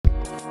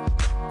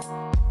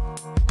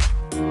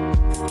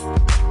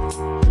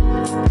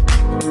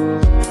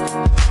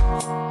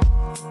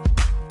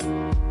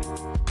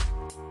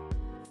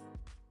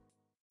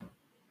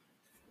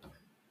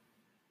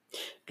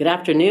Good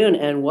afternoon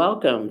and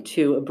welcome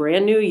to a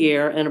brand new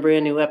year and a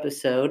brand new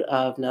episode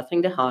of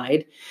Nothing to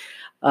Hide.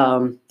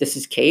 This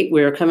is Kate.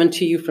 We're coming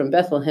to you from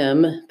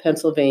Bethlehem,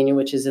 Pennsylvania,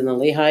 which is in the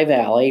Lehigh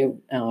Valley.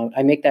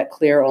 I make that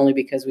clear only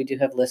because we do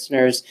have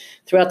listeners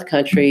throughout the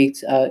country,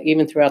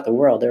 even throughout the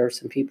world. There are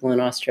some people in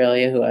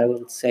Australia who I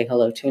will say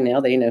hello to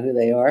now. They know who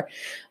they are.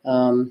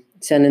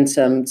 Sending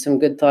some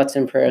good thoughts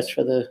and prayers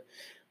for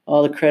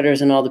all the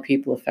critters and all the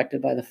people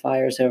affected by the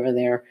fires over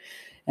there.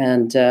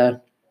 And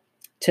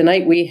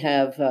tonight we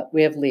have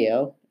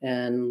Leo,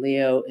 and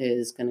Leo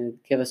is going to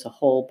give us a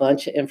whole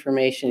bunch of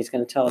information. He's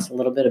going to tell us a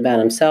little bit about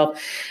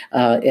himself.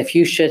 If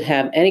you should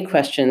have any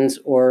questions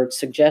or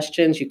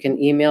suggestions, you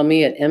can email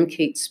me at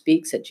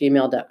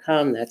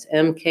mkatespeaks@gmail.com. That's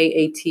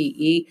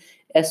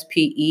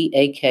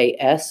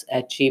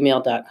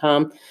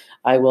mkatespeaks@gmail.com.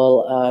 I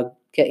will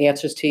get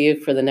answers to you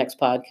for the next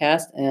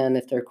podcast, and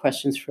if there are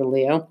questions for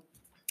Leo,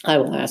 I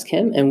will ask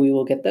him, and we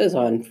will get those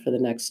on for the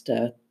next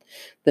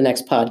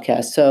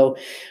podcast. So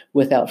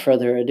without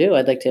further ado,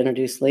 I'd like to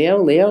introduce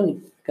Leo. Leo,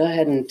 go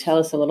ahead and tell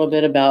us a little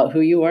bit about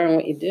who you are and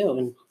what you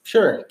do.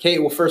 Sure. Kate,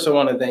 well, first I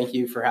want to thank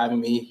you for having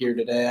me here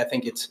today. I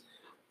think it's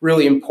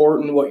really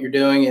important what you're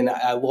doing, and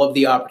I love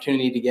the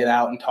opportunity to get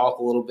out and talk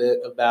a little bit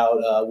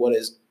about what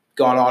has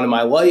gone on in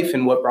my life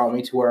and what brought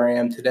me to where I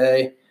am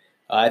today.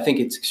 I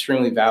think it's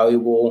extremely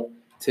valuable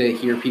to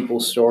hear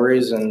people's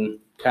stories and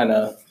kind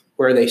of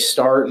where they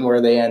start and where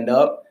they end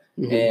up.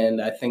 Mm-hmm.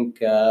 And I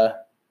think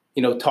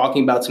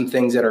talking about some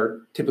things that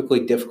are typically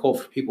difficult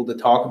for people to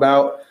talk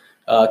about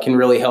can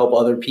really help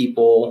other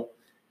people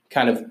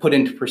kind of put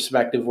into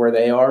perspective where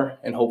they are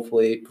and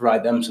hopefully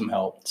provide them some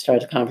help. Start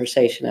the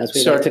conversation as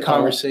we start the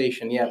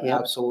conversation. Yeah,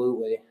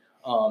 absolutely.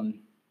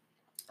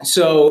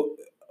 So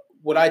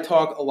what I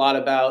talk a lot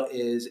about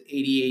is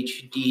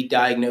ADHD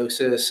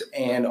diagnosis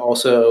and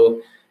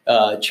also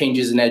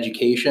changes in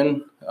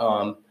education.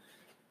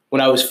 When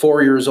I was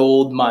 4 years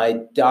old, my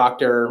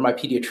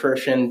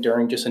pediatrician,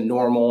 during just a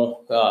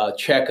normal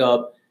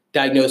checkup,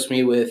 diagnosed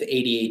me with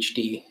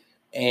ADHD.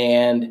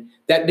 And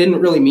that didn't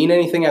really mean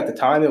anything at the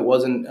time. It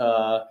wasn't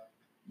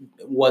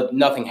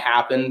nothing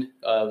happened.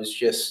 It was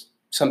just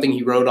something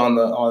he wrote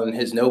on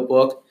his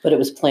notebook. But it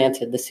was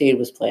planted. The seed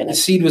was planted. The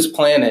seed was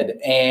planted.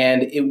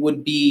 And it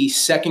would be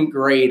second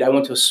grade. I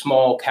went to a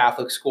small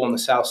Catholic school on the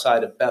south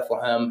side of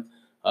Bethlehem.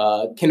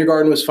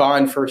 Kindergarten was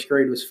fine. First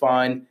grade was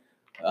fine.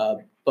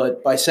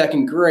 But by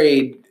second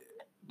grade,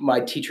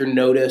 my teacher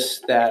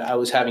noticed that I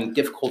was having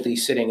difficulty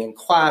sitting in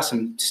class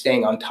and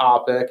staying on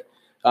topic.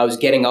 I was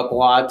getting up a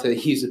lot to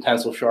use a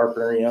pencil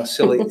sharpener,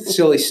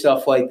 silly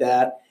stuff like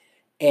that.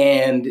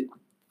 And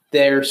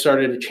there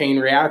started a chain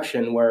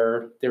reaction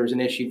where there was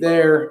an issue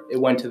there. It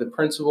went to the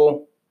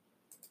principal.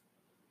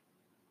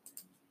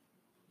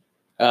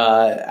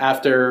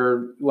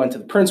 After it went to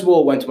the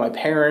principal, it went to my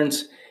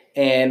parents,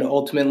 and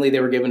ultimately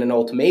they were given an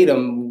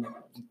ultimatum.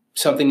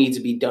 Something needs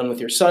to be done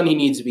with your son. He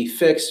needs to be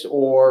fixed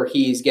or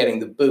he's getting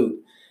the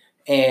boot.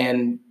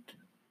 And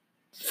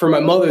for my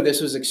mother,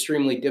 this was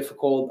extremely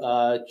difficult.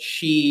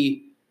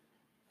 She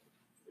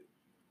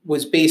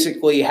was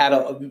basically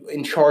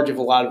in charge of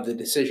a lot of the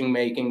decision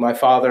making. My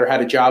father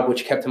had a job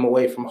which kept him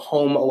away from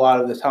home a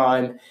lot of the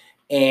time.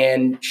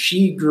 And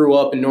she grew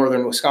up in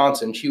northern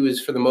Wisconsin. She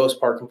was, for the most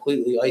part,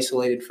 completely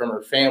isolated from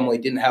her family,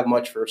 didn't have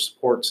much for a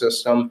support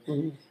system.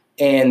 Mm-hmm.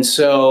 And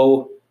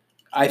so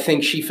I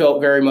think she felt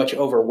very much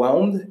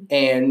overwhelmed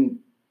and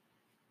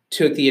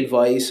took the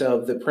advice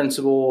of the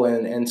principal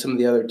and some of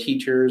the other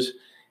teachers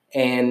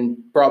and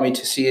brought me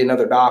to see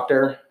another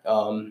doctor.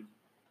 And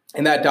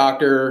that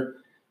doctor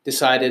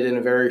decided in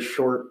a very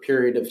short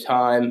period of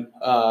time.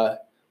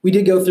 We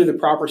did go through the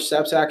proper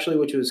steps, actually,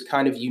 which was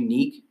kind of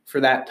unique for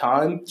that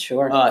time.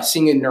 Sure.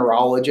 Seeing a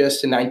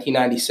neurologist in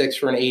 1996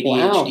 for an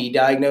ADHD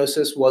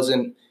diagnosis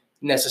wasn't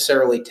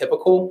necessarily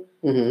typical.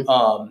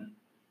 Mm-hmm.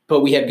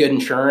 But we had good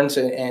insurance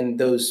and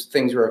those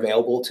things were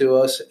available to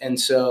us. And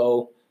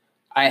so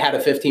I had a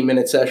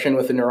 15-minute session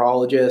with a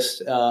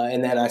neurologist,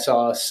 and then I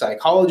saw a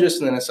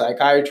psychologist and then a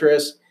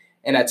psychiatrist.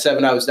 And at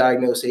 7, I was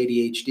diagnosed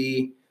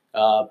ADHD,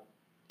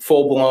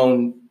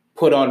 full-blown,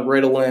 put on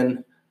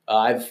Ritalin.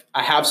 I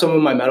have some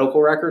of my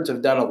medical records.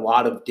 I've done a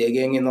lot of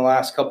digging in the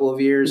last couple of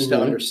years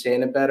to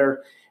understand it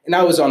better. And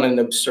I was on an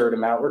absurd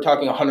amount. We're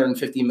talking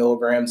 150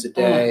 milligrams a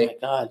day.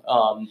 Oh, my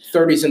God.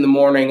 30s in the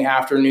morning,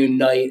 afternoon,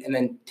 night, and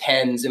then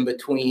 10s in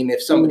between if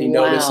somebody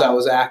noticed I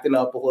was acting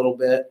up a little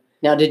bit.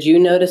 Now, did you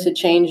notice a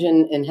change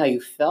in how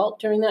you felt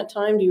during that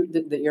time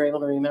that you're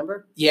able to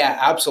remember? Yeah,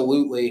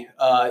 absolutely.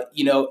 I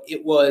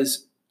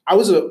was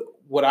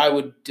what I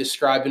would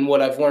describe and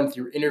what I've learned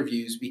through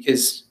interviews,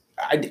 because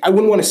I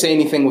wouldn't want to say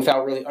anything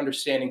without really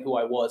understanding who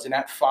I was. And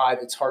at 5,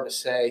 it's hard to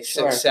say,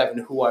 Sure. 6, 7,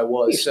 who I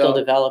was. You're still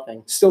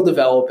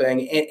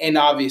developing. And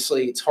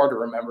obviously it's hard to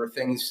remember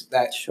things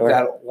that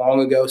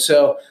long ago.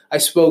 So I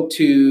spoke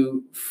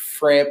to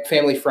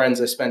family friends.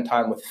 I spent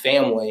time with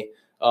family,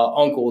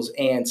 uncles,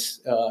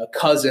 aunts,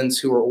 cousins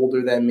who were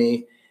older than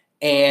me.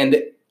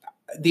 And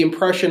the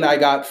impression I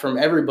got from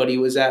everybody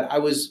was that I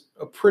was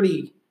a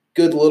pretty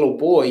good little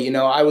boy.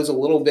 I was a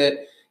little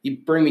bit You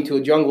bring me to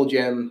a jungle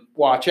gym,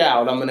 watch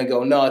out. I'm going to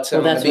go nuts.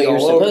 Well, I'm going that's to be what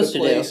you're all over the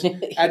supposed to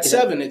place. do. At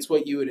 7, it's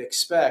what you would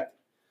expect.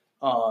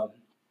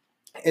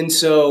 And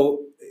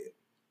so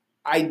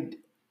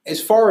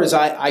as far as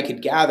I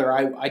could gather,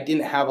 I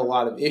didn't have a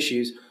lot of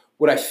issues.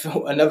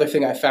 Another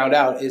thing I found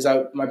out is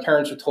my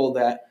parents were told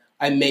that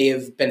I may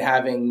have been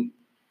having,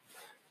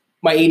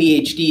 my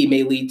ADHD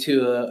may lead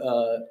to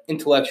a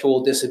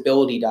intellectual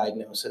disability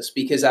diagnosis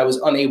because I was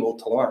unable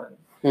to learn.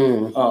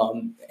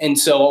 And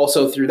so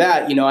also through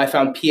that, I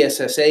found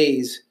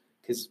PSSAs,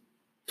 because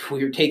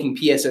we were taking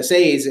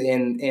PSSAs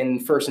in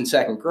first and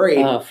second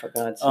grade. Oh, for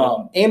God's sake.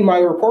 And my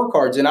report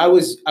cards. And I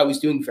was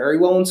doing very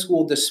well in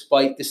school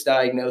despite this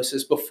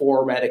diagnosis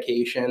before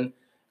medication.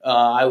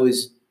 I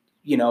was,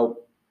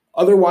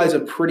 otherwise a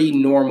pretty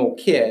normal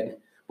kid.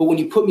 But when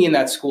you put me in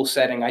that school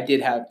setting, I did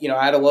have,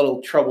 I had a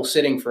little trouble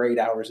sitting for 8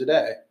 hours a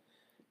day.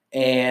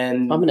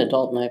 And I'm an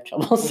adult and I have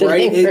trouble sitting.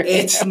 Right?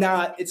 It's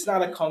not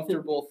a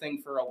comfortable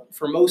thing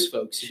for most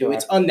folks to do.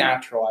 It's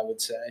unnatural, I would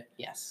say.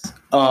 Yes.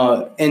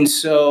 And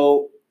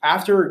so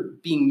after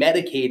being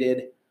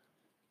medicated,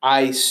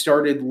 I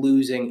started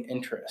losing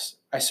interest.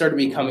 I started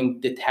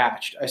becoming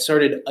detached. I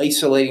started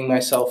isolating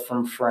myself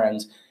from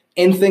friends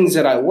and things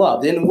that I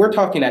loved. And we're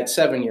talking at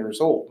 7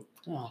 years old.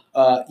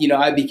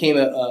 I became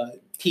a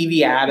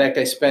TV addict.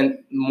 I spent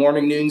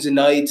morning, noons, and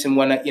nights, and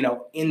when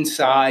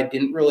inside,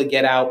 didn't really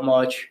get out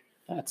much.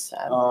 That's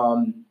sad.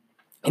 And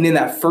in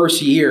that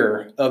first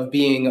year of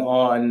being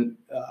on,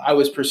 I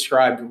was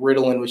prescribed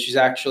Ritalin, which is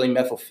actually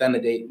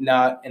methylphenidate,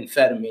 not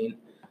amphetamine.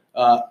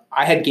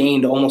 I had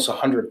gained almost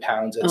 100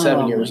 pounds at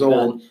 7 years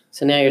old.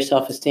 So now your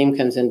self-esteem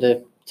comes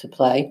into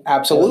play.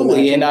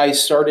 Absolutely. And I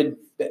started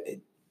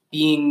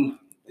being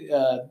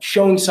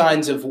showing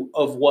signs of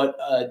what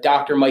a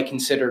doctor might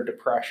consider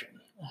depression.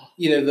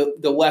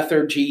 The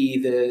lethargy,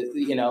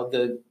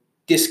 the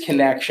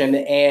disconnection,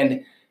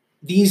 and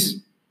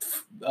these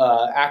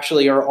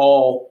actually are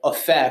all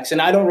effects.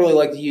 And I don't really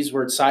like to use the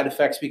word side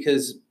effects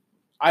because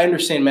I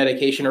understand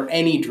medication or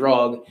any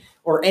drug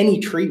or any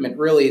treatment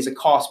really is a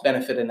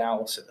cost-benefit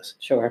analysis.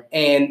 Sure.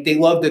 And they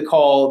love to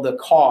call the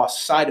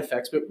cost side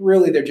effects, but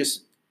really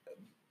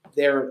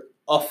they're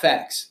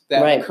effects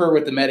that occur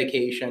with the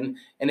medication,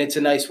 and it's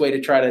a nice way to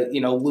try to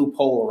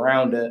loophole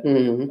around it.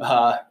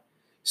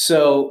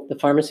 So the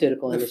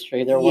pharmaceutical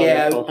industry, they're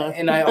wonderful. Huh?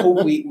 And I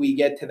hope we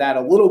get to that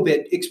a little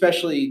bit,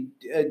 especially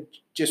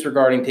just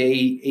regarding to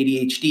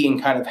ADHD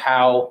and kind of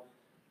how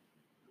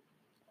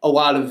a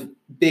lot of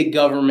big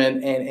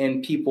government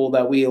and people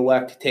that we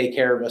elect to take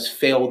care of us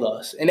failed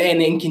us and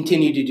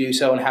continue to do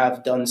so and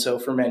have done so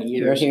for many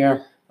years.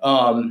 Here.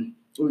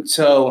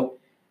 So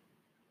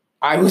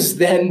I was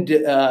then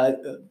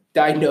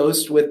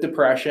diagnosed with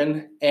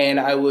depression, and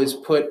I was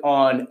put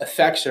on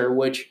Effexor,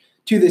 which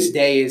to this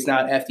day is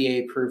not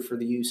FDA approved for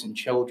the use in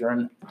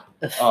children.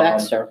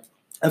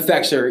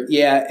 Effexor,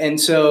 yeah.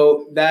 And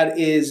so that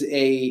is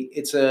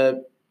it's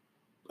a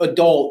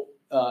adult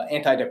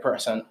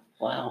antidepressant.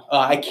 Wow.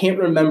 I can't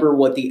remember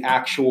what the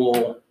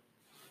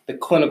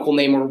clinical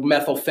name, or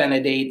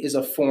methylphenidate is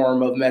a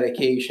form of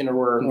medication,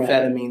 or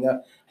amphetamine.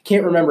 I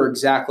can't remember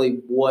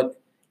exactly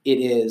what it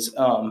is,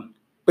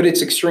 but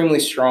it's extremely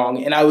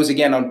strong. And I was,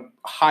 again, on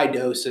high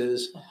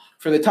doses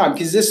for the time,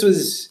 because this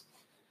was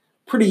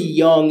pretty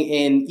young.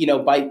 In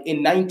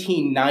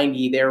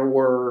 1990, there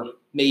were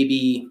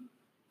maybe,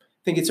 I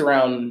think it's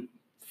around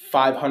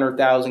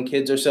 500,000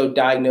 kids or so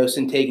diagnosed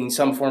and taking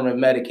some form of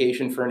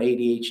medication for an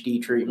ADHD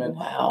treatment.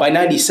 Wow. By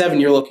 97,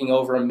 you're looking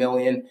over 1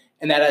 million,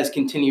 and that has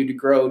continued to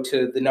grow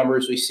to the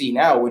numbers we see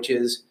now, which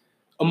is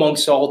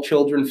amongst all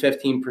children,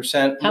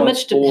 15%. How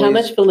much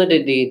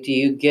validity do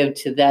you give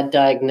to that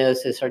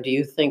diagnosis, or do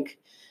you think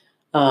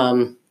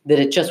that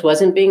it just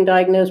wasn't being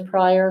diagnosed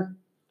prior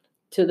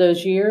to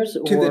those years?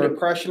 To the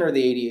depression or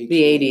the ADHD?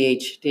 The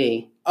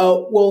ADHD.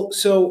 Well,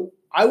 so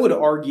I would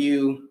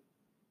argue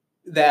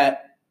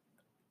that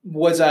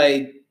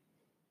I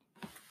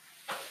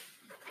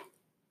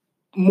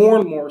more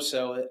and more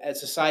so as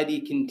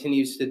society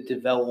continues to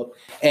develop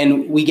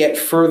and we get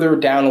further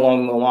down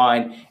along the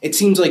line, it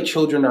seems like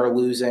children are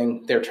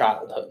losing their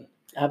childhood.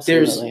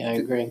 Absolutely, I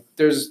agree.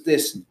 There's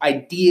this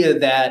idea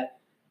that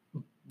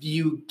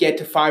you get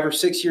to 5 or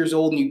 6 years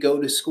old and you go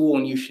to school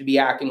and you should be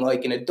acting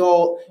like an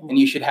adult, and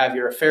you should have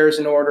your affairs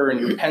in order and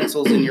your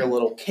pencils in your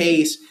little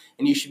case,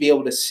 and you should be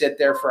able to sit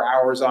there for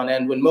hours on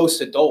end, when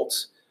most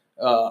adults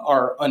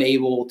are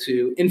unable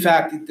to. In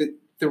fact,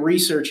 the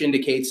research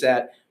indicates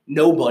that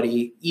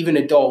nobody, even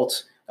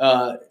adults,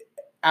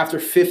 after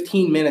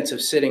 15 minutes of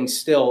sitting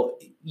still,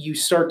 you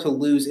start to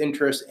lose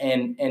interest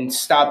and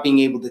stop being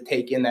able to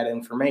take in that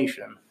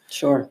information.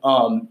 Sure.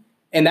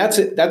 And that's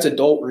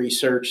adult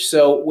research.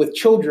 So with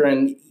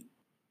children,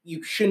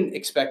 you shouldn't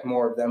expect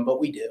more of them, but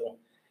we do.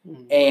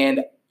 Mm-hmm.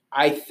 And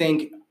I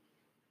think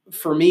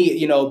for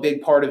me, a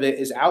big part of it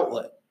is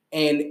outlet.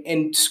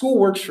 And school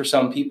works for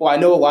some people. I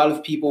know a lot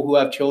of people who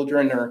have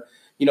children or,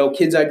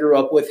 kids I grew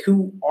up with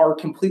who are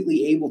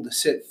completely able to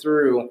sit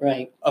through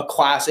a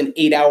class, an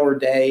 8-hour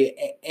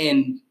day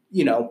and,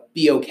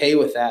 be okay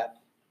with that.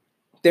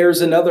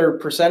 there's another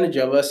percentage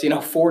of us,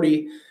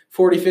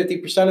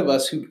 50% of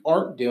us who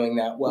aren't doing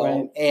that well.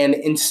 Right. And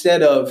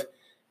instead of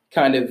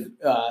kind of,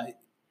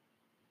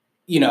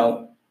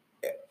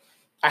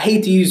 I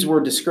hate to use the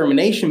word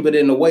discrimination, but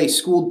in a way,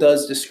 school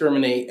does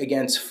discriminate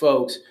against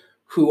folks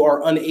who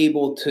are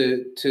unable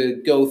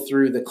to go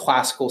through the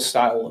classical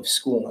style of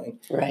schooling.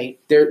 Right.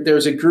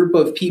 There's a group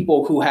of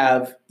people who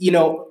have,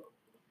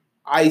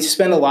 I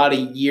spent a lot of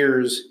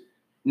years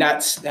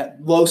not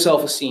low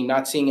self-esteem,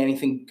 not seeing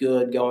anything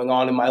good going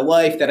on in my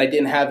life, that I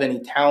didn't have any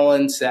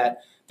talents, that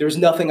there was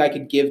nothing I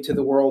could give to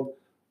the world,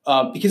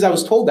 because I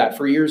was told that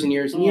for years and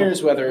years and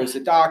years, whether it was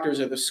the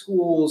doctors or the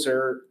schools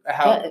or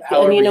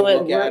however you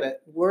look at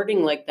it.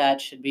 Wording like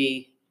that should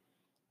be,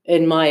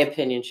 in my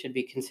opinion, should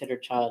be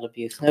considered child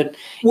abuse. Now,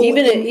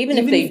 even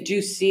if they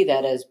do see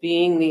that as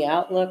being the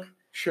outlook.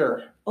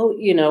 Sure. Oh,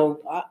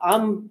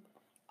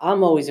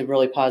 I'm always a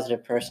really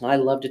positive person. I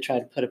love to try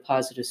to put a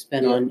positive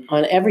spin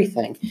on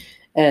everything.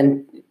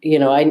 And,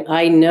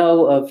 I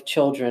know of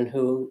children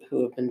who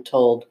have been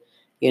told,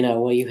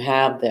 well, you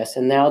have this.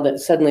 And now that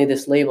suddenly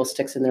this label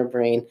sticks in their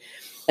brain,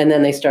 and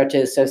then they start to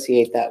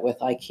associate that with,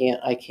 I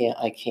can't.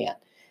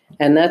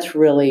 And that's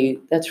really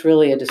a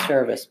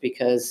disservice,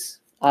 because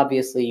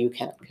obviously you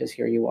can't, because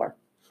here you are.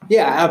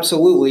 Yeah,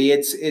 absolutely.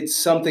 It's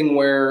something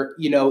where,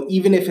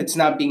 even if it's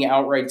not being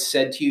outright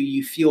said to you,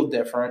 you feel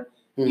different.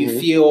 Mm-hmm. You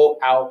feel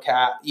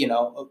outcast,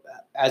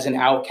 as an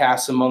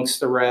outcast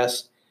amongst the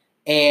rest.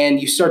 And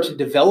you start to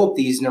develop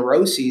these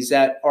neuroses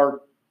that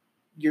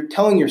you're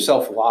telling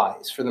yourself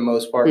lies for the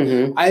most part.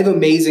 Mm-hmm. I have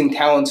amazing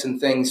talents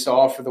and things to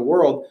offer the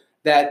world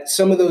that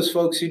some of those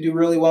folks who do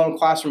really well in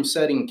classroom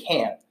setting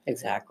can't.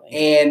 Exactly.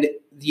 And,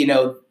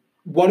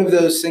 one of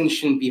those things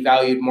shouldn't be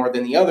valued more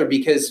than the other,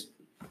 because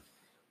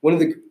one of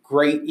the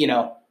great,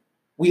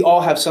 we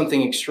all have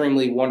something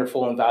extremely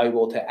wonderful and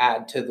valuable to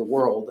add to the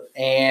world.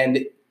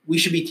 And we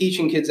should be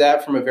teaching kids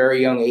that from a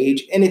very young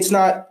age. And this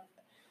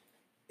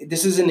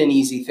isn't an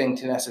easy thing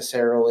to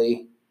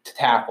necessarily to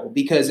tackle,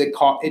 because it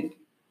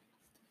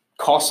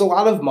costs a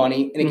lot of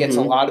money, and it gets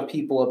a lot of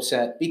people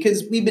upset,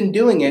 because we've been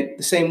doing it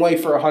the same way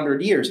for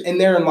 100 years. And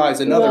therein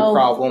lies another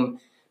problem,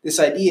 this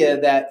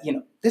idea that,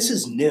 this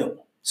is new.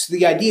 So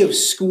the idea of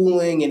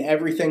schooling and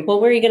everything.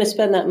 Well, where are you going to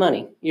spend that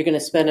money? You're going to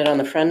spend it on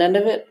the front end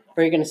of it,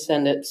 or you're going to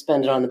spend it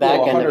on the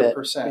back end of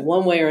it,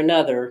 one way or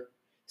another.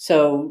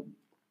 So,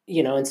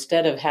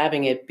 instead of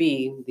having it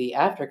be the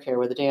aftercare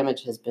where the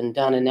damage has been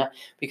done, and now,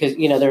 because,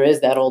 there is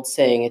that old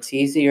saying, it's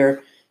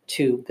easier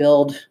to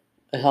build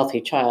a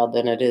healthy child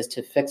than it is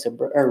to fix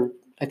easier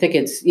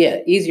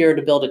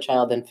to build a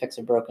child than fix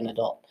a broken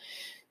adult,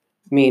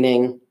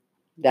 meaning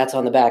that's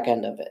on the back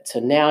end of it. So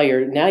now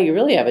you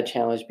really have a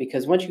challenge,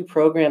 because once you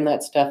program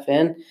that stuff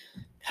in,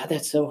 God,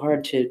 that's so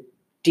hard to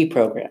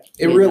deprogram.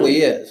 It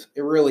really is.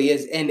 It really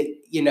is. And,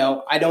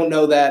 I don't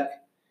know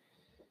that.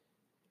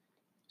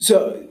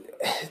 So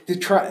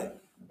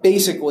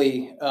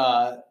basically,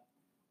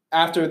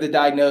 after the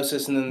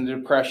diagnosis and then the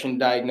depression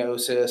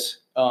diagnosis,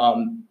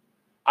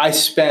 I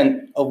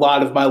spent a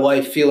lot of my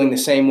life feeling the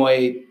same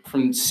way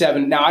from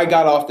 7. Now, I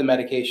got off the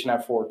medication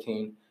at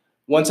 14.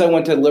 Once I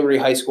went to Liberty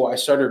High School, I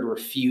started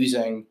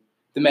refusing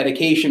the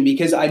medication,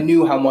 because I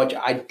knew how much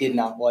I did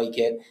not like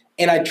it.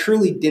 And I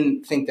truly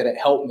didn't think that it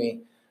helped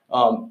me.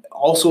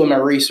 Also in my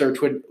research,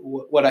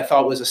 what I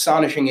thought was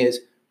astonishing is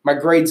my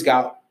grades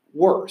got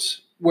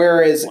worse.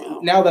 Whereas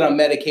now that I'm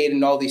medicated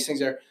and all these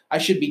things I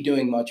should be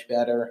doing much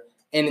better.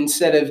 And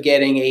instead of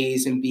getting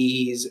A's and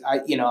B's,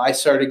 I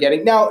started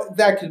getting, now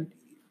that could,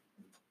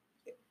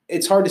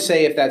 it's hard to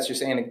say if that's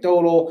just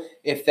anecdotal,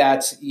 if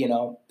that's,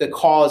 the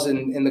cause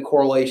and the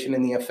correlation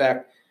and the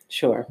effect.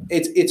 Sure.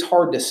 It's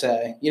hard to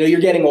say.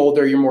 You're getting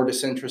older, you're more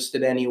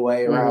disinterested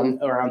anyway, around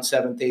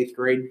 7th, 8th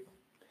grade.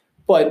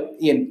 But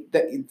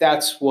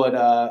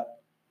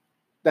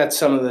that's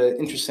some of the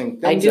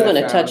interesting things. I do want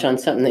to touch on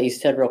something that you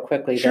said real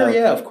quickly. Sure, though.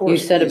 Yeah, of course. You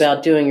said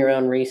about doing your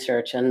own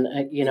research, and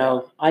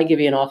I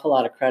give you an awful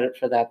lot of credit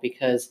for that,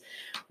 because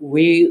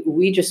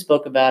we just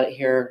spoke about it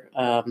here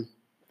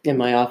in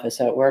my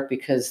office at work,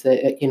 because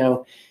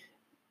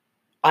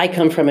I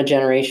come from a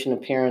generation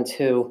of parents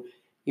who,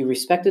 you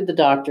respected the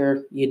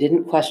doctor, you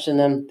didn't question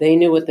them, they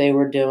knew what they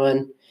were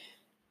doing.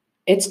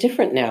 It's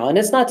different now, and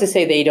it's not to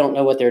say they don't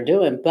know what they're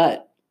doing,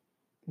 but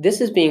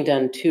this is being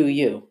done to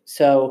you.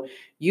 So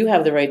you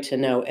have the right to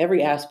know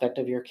every aspect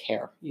of your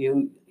care.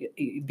 You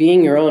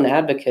being your own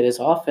advocate is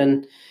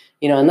often,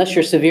 unless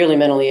you're severely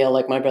mentally ill,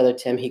 like my brother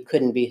Tim, he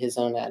couldn't be his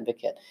own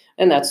advocate.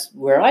 And that's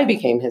where I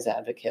became his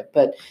advocate.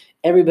 But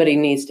everybody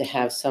needs to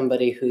have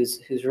somebody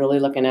who's really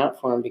looking out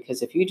for him,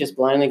 because if you just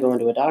blindly go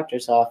into a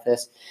doctor's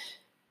office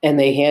and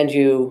they hand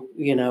you,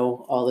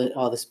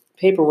 all this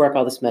paperwork,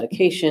 all this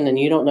medication, and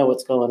you don't know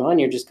what's going on,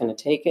 you're just going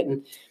to take it.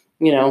 And,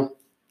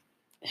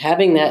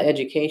 having that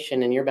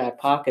education in your back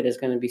pocket is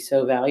going to be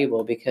so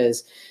valuable,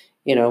 because,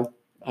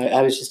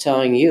 I was just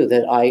telling you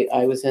that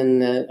I was in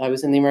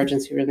the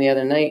emergency room the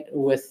other night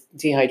with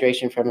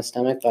dehydration from a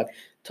stomach bug.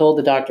 Told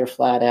the doctor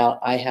flat out,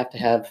 I have to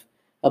have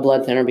a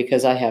blood thinner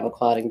because I have a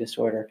clotting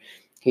disorder.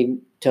 He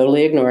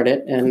totally ignored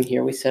it. And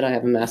here we sit, I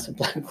have a massive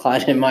blood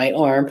clot in my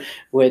arm,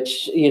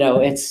 which,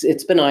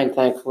 it's benign,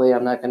 thankfully.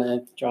 I'm not going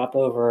to drop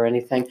over or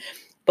anything.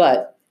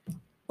 But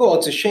well,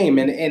 it's a shame,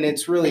 and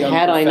it's really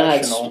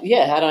unprofessional.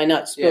 Had I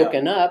not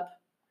spoken up,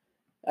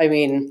 I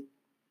mean,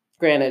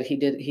 granted, he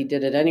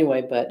did it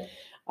anyway, but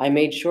I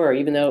made sure,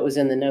 even though it was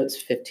in the notes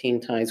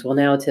 15 times. Well,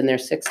 now it's in there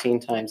 16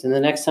 times. And the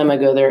next time I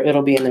go there,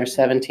 it'll be in there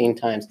 17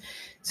 times.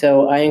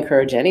 So I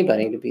encourage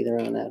anybody to be their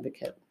own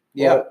advocate.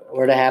 Yeah.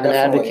 Or to have definitely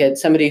an advocate,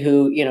 somebody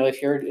who,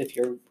 if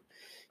you're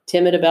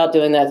timid about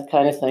doing that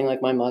kind of thing,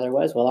 like my mother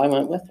was, well, I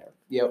went with her.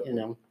 Yep.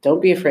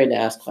 Don't be afraid to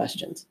ask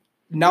questions.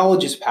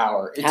 Knowledge is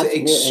power.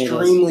 It's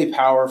extremely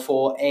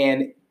powerful.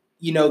 And,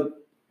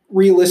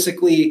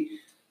 realistically,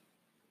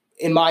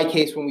 in my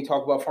case, when we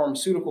talk about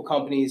pharmaceutical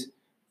companies,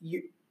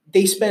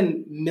 they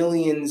spend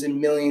millions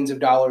and millions of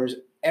dollars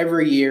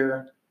every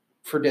year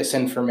for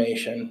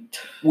disinformation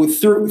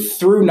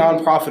through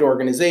nonprofit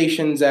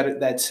organizations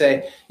that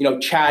say,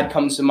 CHAD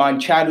comes to mind.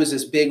 CHAD was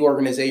this big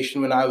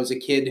organization when I was a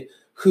kid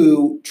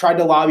who tried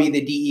to lobby the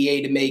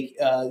DEA to make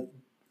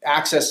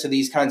access to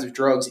these kinds of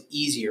drugs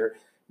easier.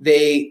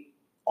 They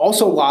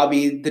also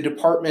lobbied the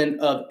Department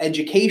of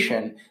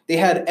Education. They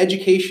had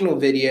educational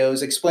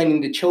videos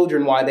explaining to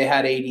children why they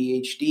had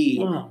ADHD.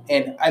 Wow.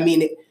 And I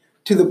mean,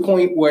 to the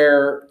point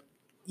where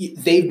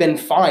they've been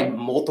fined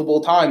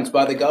multiple times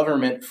by the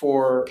government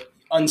for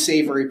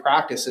unsavory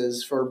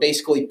practices, for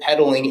basically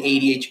peddling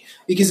ADHD,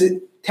 because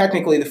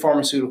technically the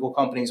pharmaceutical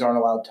companies aren't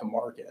allowed to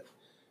market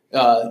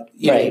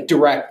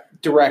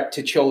direct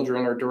to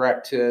children or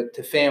direct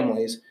to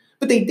families.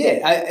 But they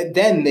did.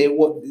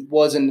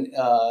 Wasn't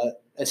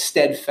a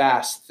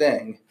steadfast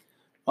thing.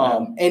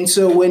 And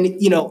so when,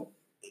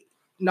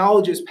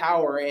 knowledge is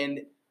power,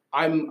 and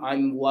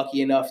I'm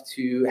lucky enough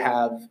to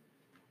have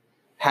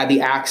had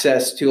the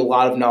access to a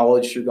lot of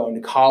knowledge through going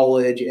to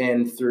college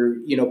and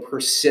through,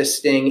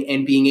 persisting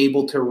and being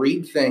able to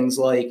read things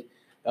like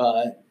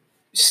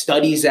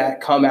studies that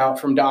come out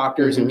from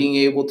doctors, and being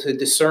able to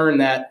discern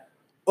that,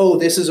 oh,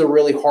 this is a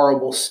really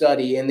horrible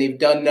study and they've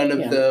done none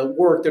of the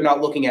work. They're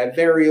not looking at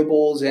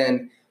variables.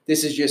 And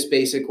this is just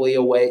basically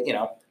a way,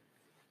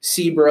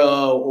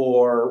 Cebra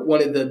or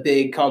one of the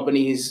big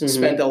companies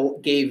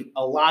gave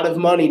a lot of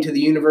money to the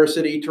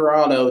University of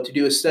Toronto to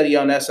do a study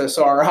on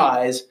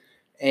SSRIs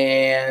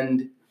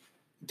and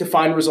to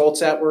find results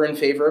that were in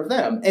favor of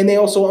them. And they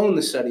also own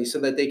the study so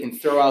that they can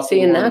throw out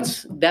and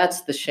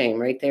that's the shame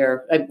right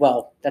there.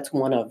 Well, that's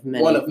one of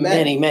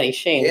many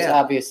shames,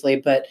 obviously,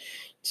 but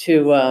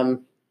to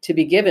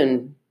be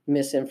given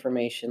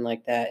misinformation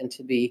like that, and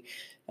to be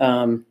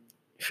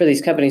for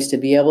these companies to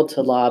be able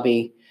to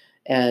lobby,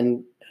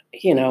 and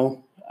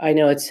I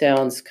know it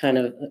sounds kind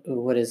of,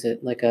 what is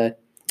it, like a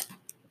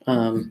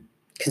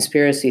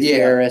conspiracy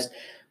theorist,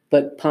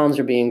 but palms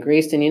are being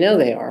greased, and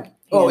they are.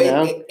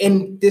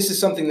 And this is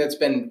something that's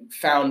been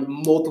found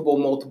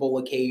multiple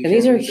occasions. And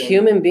these are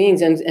human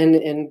beings, and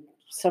in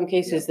some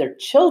cases they're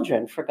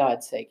children, for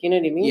God's sake. You know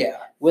what I mean? Yeah.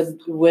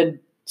 Would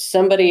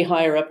somebody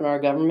higher up in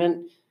our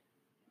government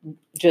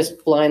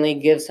just blindly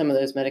give some of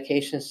those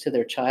medications to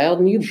their child?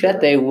 And you bet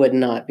they would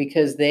not,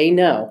 because they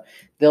know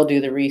they'll do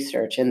the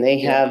research and they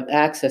have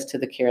access to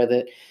the care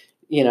that,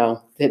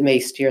 that may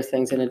steer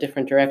things in a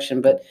different direction.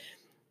 But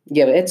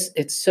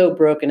it's so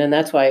broken. And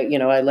that's why,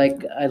 I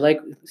like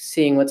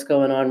seeing what's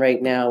going on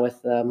right now with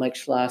Mike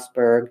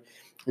Schlossberg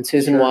and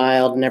Susan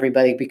Wild and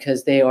everybody,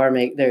 because they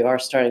are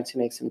starting to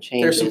make some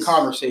changes. There's some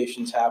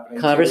conversations happening.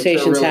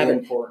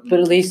 Important. But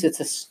at least it's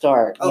a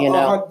start.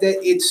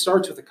 It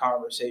starts with a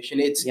conversation.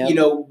 It's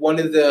one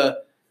of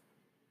the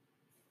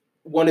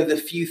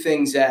few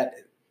things that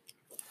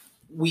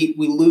we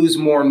lose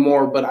more and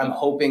more. But I'm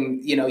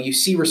hoping you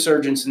see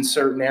resurgence in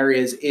certain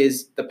areas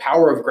is the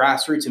power of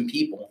grassroots and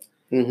people.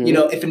 Mm-hmm.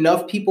 If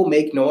enough people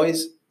make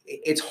noise,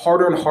 it's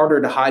harder and harder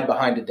to hide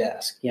behind a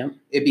desk. Yeah.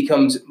 It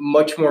becomes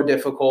much more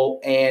difficult.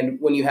 And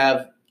when you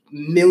have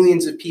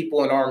millions of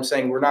people in arms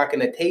saying, we're not going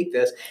to take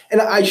this. And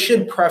I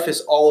should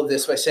preface all of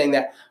this by saying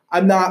that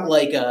I'm not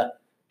like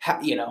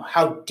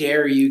how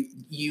dare you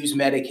use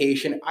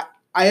medication?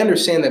 I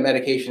understand that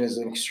medication is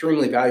an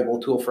extremely valuable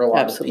tool for a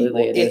lot of people.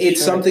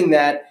 It's something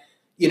that,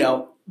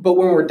 but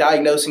when we're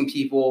diagnosing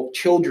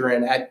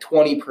children at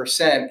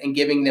 20% and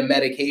giving them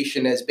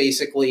medication as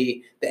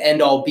basically the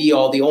end all be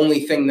all, the only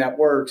thing that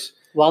works.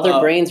 While their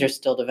brains are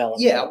still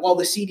developing. Yeah. While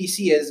the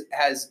CDC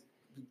has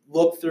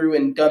looked through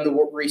and done the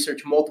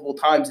research multiple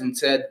times and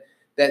said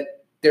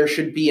that there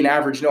should be an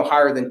average no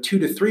higher than 2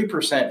 to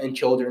 3% in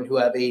children who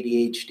have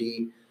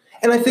ADHD.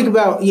 And I think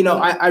about,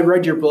 I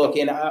read your book,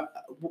 and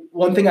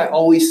one thing I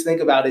always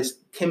think about is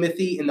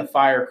Timothy in the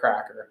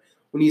Firecracker.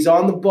 When he's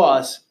on the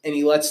bus and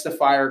he lets the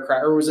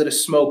firecracker, or was it a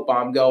smoke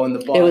bomb go in the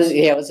bus?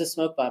 It was a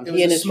smoke bomb.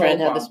 He and his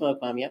friend had the smoke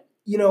bomb, yep.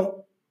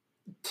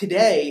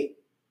 Today,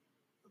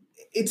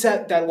 it's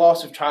that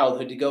loss of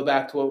childhood, to go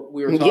back to what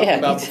we were talking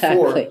about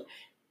before.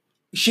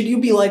 Should you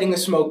be lighting a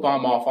smoke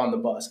bomb off on the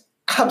bus?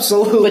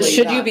 Absolutely. But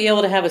should you be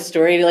able to have a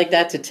story like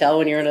that to tell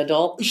when you're an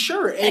adult?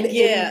 Sure. And,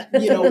 yeah.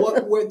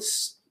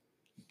 what's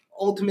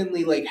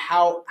ultimately, like,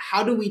 how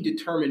do we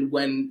determine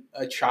when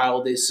a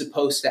child is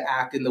supposed to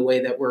act in the way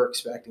that we're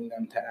expecting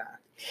them to act?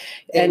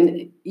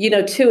 And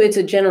too, it's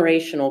a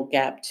generational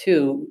gap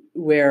too,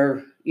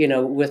 where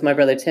with my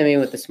brother Timmy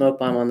with the smoke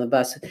bomb on the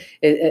bus,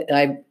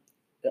 I'm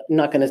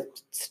not going to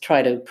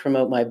try to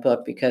promote my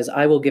book because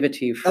I will give it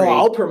to you free. Oh,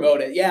 I'll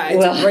promote it. Yeah,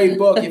 it's a great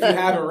book. If you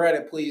haven't read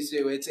it, please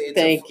do. It's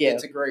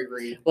a great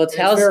read. Well, it's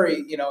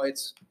very,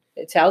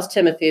 it tells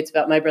Timothy. It's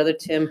about my brother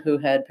Tim, who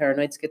had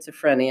paranoid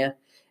schizophrenia.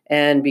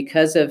 And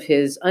because of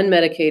his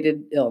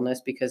unmedicated illness,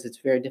 because it's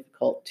very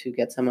difficult to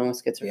get someone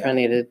with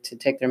schizophrenia to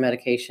take their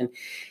medication,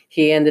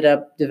 he ended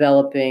up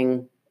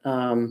developing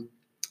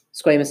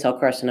squamous cell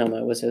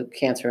carcinoma. It was a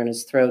cancer in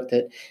his throat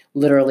that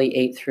literally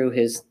ate through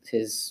his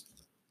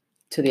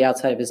to the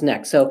outside of his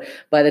neck. So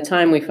by the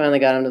time we finally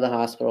got him to the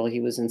hospital,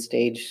 he was in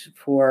stage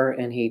 4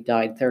 and he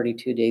died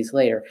 32 days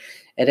later.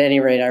 At any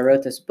rate, I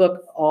wrote this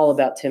book all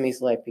about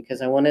Timmy's life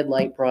because I wanted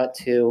light brought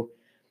to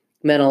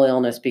mental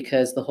illness,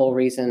 because the whole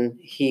reason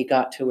he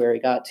got to where he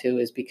got to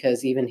is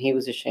because even he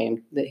was ashamed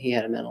that he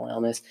had a mental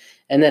illness.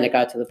 And then it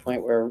got to the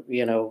point where,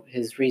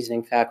 his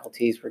reasoning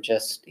faculties were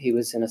just, he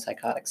was in a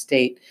psychotic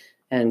state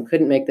and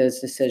couldn't make those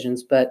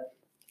decisions. But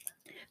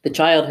the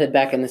childhood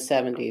back in the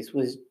 70s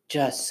was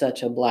just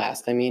such a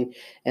blast. I mean,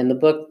 and the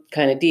book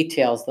kind of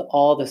details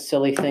all the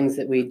silly things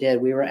that we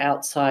did. We were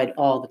outside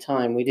all the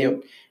time.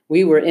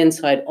 We were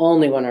inside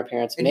only when our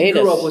parents made us. And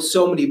you grew up with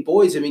so many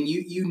boys. I mean,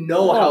 you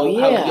know how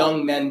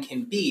young men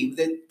can be.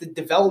 The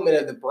development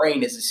of the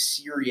brain is a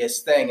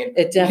serious thing, and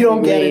you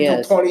don't get it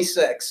until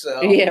 26.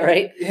 So yeah,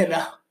 right.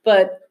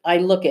 But I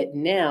look at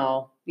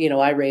now.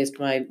 I raised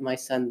my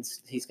son.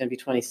 He's going to be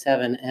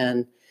 27,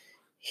 and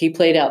he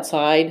played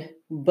outside,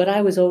 but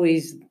I was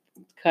always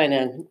kind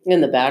of in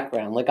the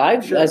background. Like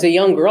as a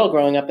young girl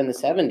growing up in the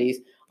 70s,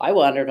 I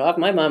wandered off.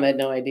 My mom had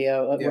no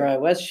idea where I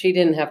was. She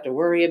didn't have to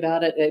worry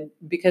about it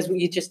because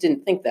you just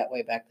didn't think that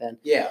way back then.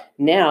 Yeah.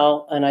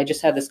 Now, and I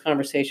just had this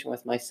conversation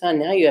with my son.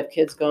 Now you have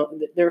kids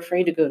they're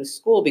afraid to go to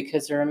school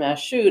because there are mass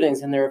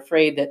shootings, and they're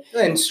afraid that.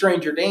 And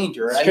stranger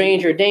danger.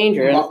 Danger.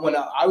 When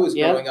I was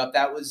growing up,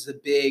 that was the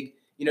big.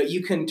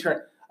 You can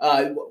turn.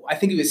 I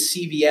think it was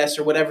CBS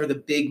or whatever the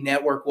big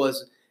network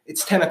was.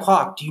 It's 10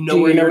 o'clock. Do you know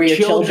where your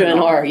children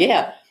are?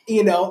 Yeah.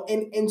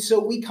 And so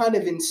we kind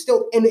of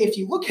instilled, and if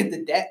you look at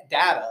the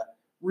data,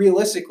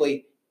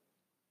 realistically,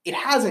 it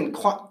hasn't,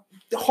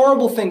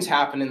 horrible things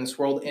happen in this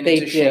world, and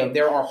it's a shame.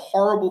 There are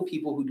horrible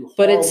people who do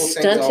horrible things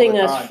all the time. But it's stunting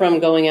us from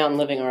going out and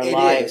living our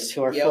lives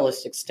to our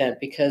fullest extent,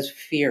 because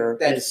fear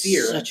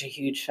is such a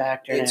huge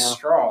factor now. It's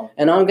strong.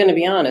 And I'm going to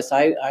be honest,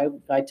 I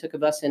took a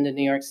bus into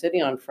New York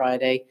City on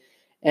Friday,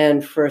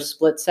 and for a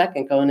split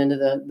second going into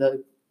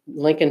the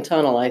Lincoln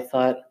Tunnel, I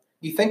thought...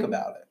 You think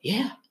about it.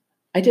 Yeah.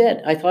 I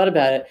did. I thought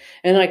about it,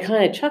 and I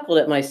kind of chuckled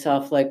at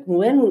myself, like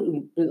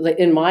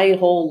in my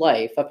whole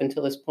life up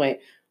until this point,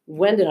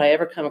 when did I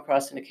ever come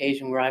across an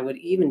occasion where I would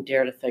even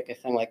dare to think a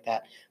thing like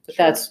that? But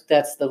that's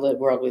the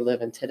world we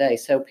live in today.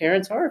 So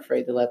parents are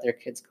afraid to let their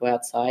kids go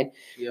outside,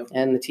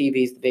 and the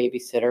TV's the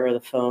babysitter, or the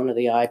phone, or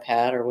the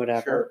iPad, or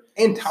whatever. Sure.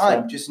 And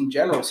time, just in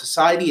general,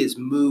 society has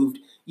moved.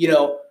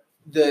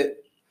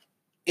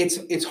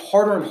 It's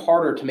harder and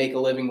harder to make a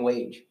living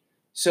wage.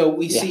 So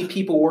we see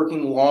people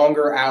working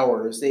longer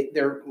hours.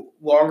 They're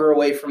longer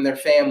away from their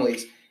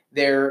families.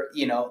 They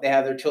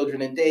have their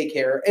children in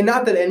daycare. And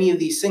not that any of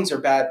these things are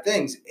bad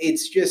things.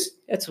 It's just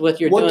it's what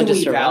you're doing to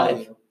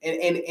survive.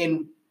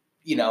 And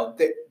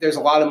there's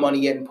a lot of money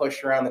getting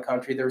pushed around the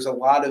country. There's a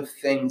lot of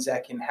things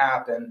that can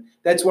happen.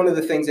 That's one of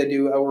the things I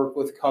do. I work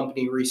with a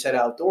company, Reset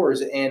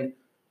Outdoors, and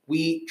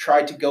we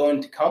try to go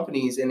into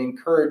companies and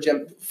encourage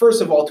them,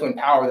 first of all, to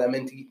empower them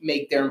and to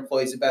make their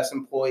employees the best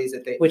employees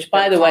that they. Which,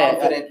 by the way,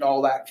 confident and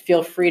all that.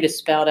 Feel free to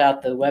spout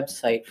out the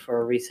website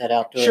for Reset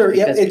Outdoors. Sure,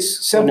 yeah,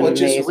 it's simple. It's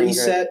just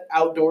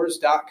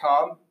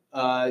resetoutdoors.com.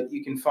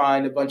 You can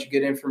find a bunch of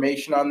good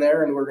information on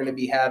there, and we're going to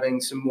be having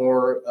some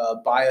more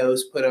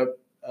bios put up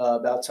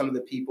about some of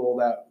the people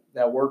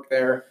that work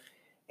there,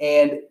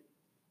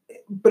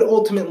 but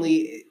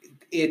ultimately,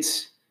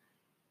 it's.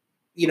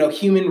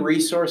 Human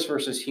resource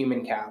versus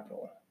human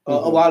capital.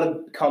 Mm-hmm. A lot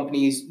of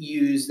companies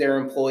use their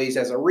employees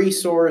as a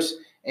resource,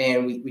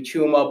 and we chew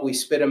them up, we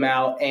spit them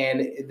out,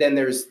 and then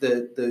there's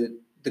the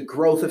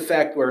growth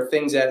effect where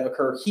things that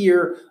occur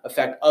here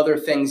affect other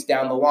things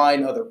down the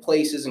line, other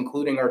places,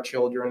 including our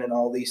children and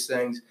all these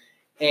things.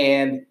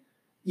 And,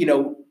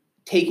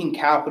 taking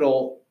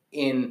capital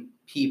in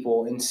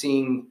people and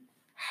seeing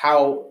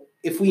how,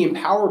 if we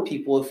empower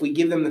people, if we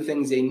give them the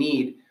things they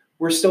need,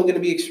 we're still going to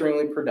be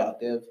extremely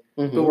productive.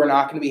 Mm-hmm. But we're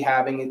not going to be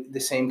having the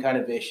same kind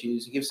of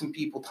issues. Give some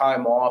people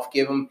time off,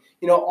 give them,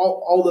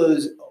 all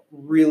those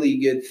really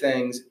good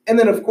things. And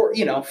then, of course,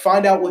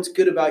 find out what's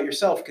good about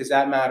yourself, because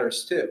that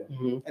matters too.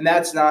 Mm-hmm. And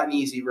that's not an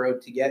easy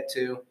road to get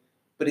to,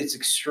 but it's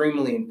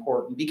extremely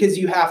important, because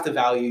you have to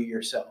value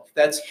yourself.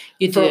 A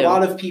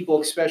lot of people,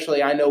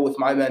 especially I know with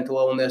my mental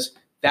illness,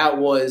 that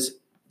was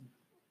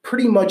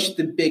pretty much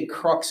the big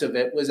crux of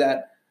it, was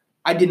that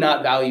I did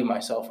not value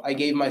myself. I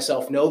gave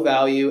myself no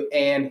value,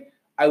 and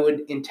I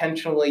would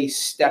intentionally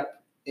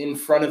step in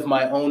front of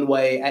my own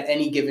way at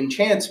any given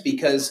chance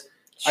because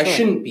I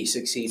shouldn't be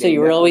succeeding. So you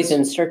were always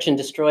in search and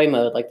destroy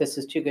mode. Like, this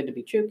is too good to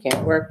be true.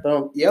 Can't work.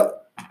 Boom. Yep.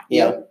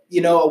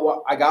 You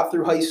know, I got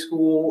through high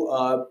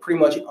school pretty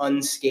much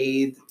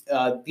unscathed.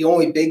 The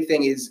only big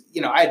thing is,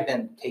 you know, I had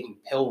been taking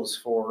pills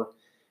for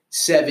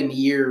 7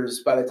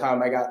 years by the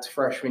time I got to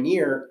freshman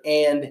year.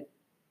 And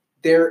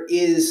there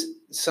is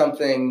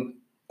something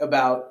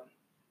about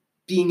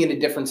being in a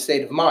different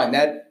state of mind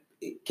that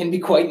can be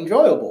quite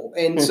enjoyable.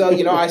 And so,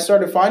 you know, I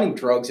started finding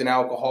drugs and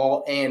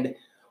alcohol, and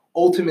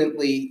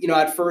ultimately, you know,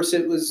 at first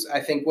it was, I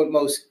think, what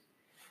most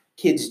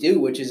kids do,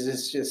 which is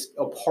it's just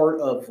a part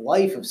of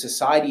life, of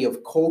society,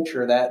 of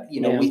culture that, you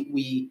know,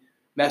 we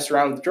mess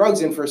around with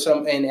drugs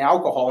and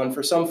alcohol. And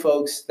for some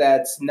folks,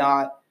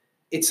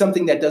 it's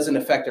something that doesn't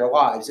affect their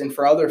lives. And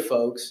for other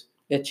folks,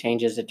 it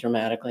changes it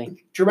dramatically.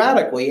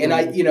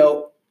 And you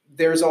know,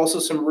 there's also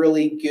some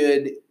really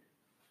good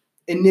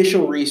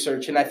initial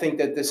research. And I think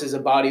that this is a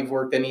body of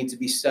work that needs to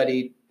be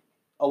studied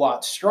a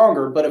lot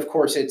stronger. But of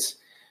course, it's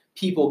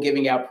people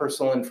giving out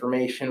personal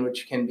information,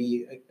 which can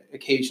be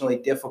occasionally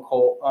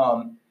difficult.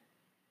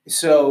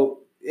 So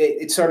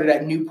it started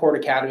at Newport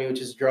Academy, which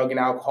is a drug and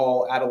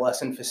alcohol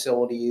adolescent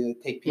facility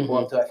that take people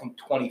up to, I think,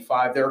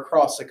 25. They're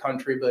across the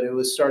country, but it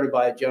was started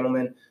by a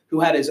gentleman who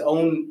had his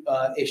own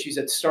issues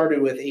that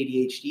started with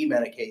ADHD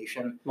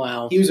medication.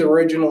 Wow. He was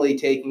originally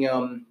taking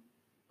them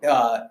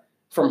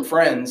from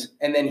friends,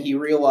 and then he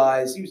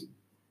realized he was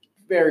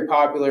very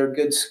popular,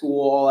 good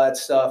school, all that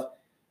stuff.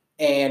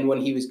 And when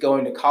he was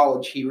going to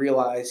college, he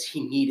realized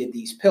he needed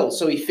these pills.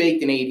 So he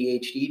faked an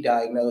ADHD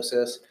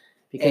diagnosis.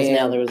 Because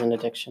now there was an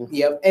addiction.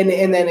 Yep. And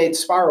then it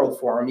spiraled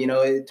for him. You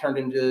know, it turned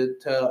into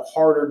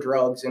harder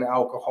drugs and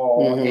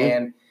alcohol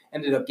and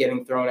ended up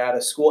getting thrown out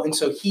of school. And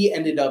so he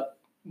ended up,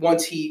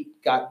 once he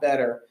got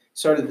better,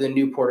 started the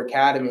Newport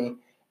Academy.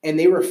 And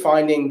they were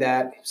finding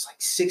that it was like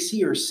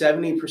 60 or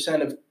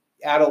 70% of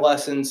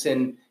adolescents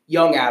and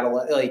young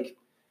adolescents, like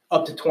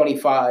up to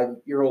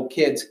 25-year-old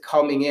kids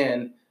coming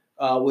in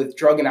with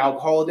drug and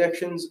alcohol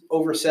addictions.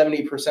 Over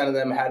 70% of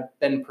them had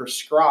been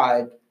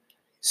prescribed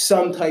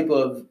some type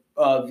of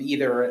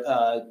either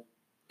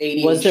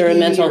ADHD. Was there a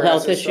mental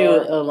health issue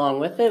along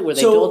with it? Were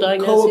they dual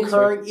diagnoses?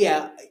 Co-occurring,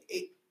 yeah.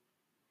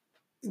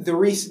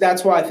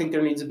 That's why I think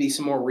there needs to be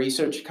some more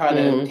research to kind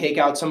of take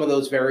out some of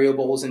those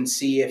variables and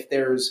see if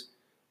there's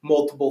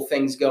multiple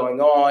things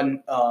going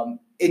on.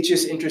 It's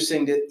just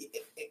interesting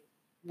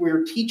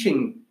we're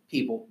teaching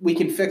people we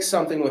can fix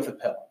something with a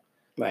pill.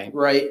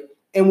 Right.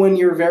 And when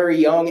you're very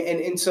young,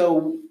 and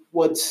so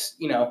what's,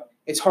 you know,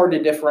 it's hard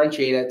to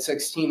differentiate at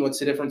 16. What's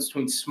the difference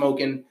between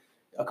smoking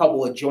a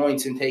couple of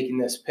joints and taking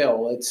this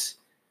pill? It's,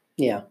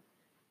 you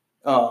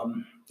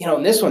know,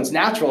 and this one's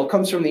natural. It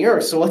comes from the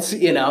earth. So what's,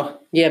 you know.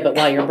 Yeah, but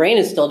while your brain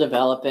is still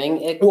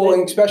developing.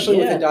 Especially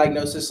with a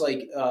diagnosis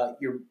like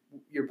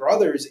your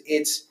brother's,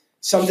 it's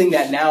something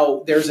that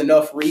now there's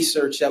enough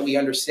research that we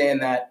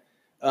understand that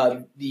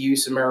the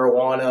use of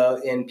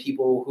marijuana in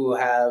people who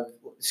have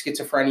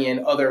schizophrenia and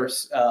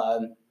others,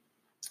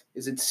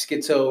 is it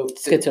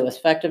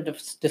schizoaffective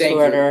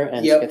disorder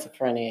and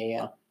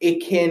schizophrenia?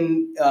 It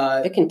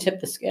can tip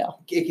the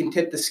scale. It can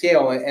tip the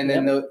scale, and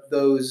then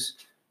those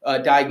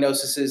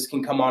diagnoses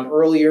can come on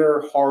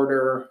earlier,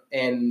 harder,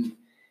 and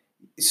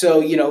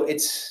so, you know,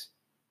 it's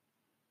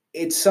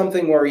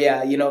something where,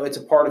 you know, it's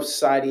a part of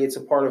society, it's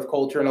a part of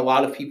culture, and a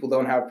lot of people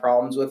don't have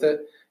problems with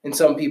it, and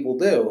some people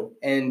do.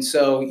 And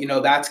so, you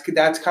know, that's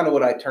kind of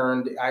what I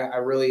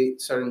really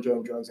started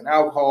enjoying drugs and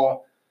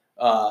alcohol.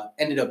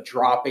 Ended up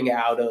dropping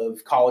out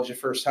of college the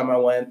first time I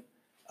went,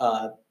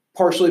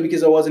 partially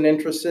because I wasn't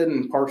interested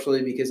and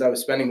partially because I was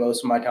spending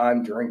most of my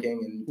time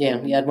drinking.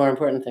 And you had more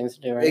important things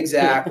to do, right?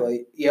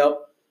 Exactly.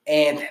 Yep.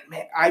 And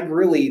man, I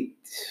really,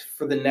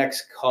 for the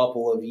next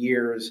couple of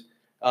years,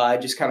 I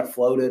just kind of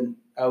floated.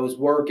 I was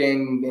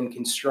working in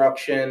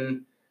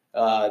construction,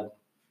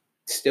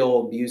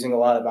 still abusing a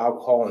lot of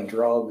alcohol and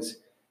drugs,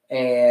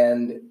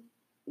 and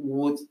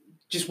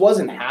just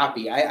wasn't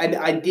happy.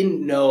 I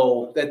didn't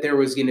know that there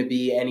was going to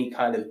be any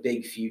kind of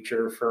big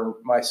future for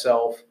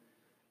myself.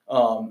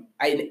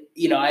 I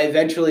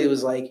eventually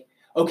was like,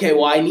 okay,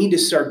 well, I need to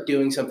start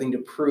doing something to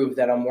prove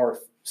that I'm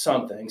worth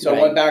something. So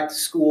I went back to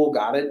school,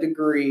 got a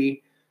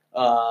degree,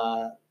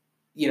 thought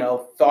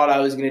I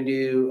was going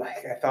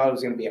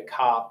to be a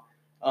cop.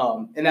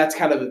 And that's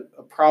kind of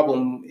a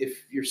problem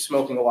if you're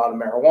smoking a lot of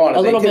marijuana. A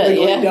little bit,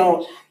 yeah.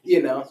 Don't,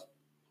 you know.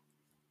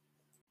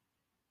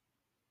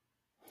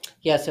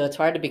 Yeah, so it's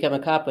hard to become a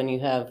cop when you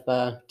have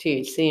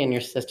THC in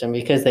your system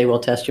because they will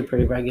test you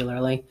pretty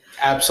regularly.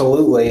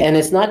 Absolutely. And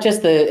it's not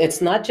just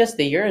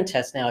the urine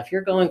test now. If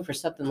you're going for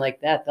something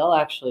like that, they'll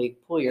actually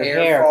pull your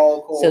hair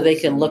so they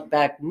can look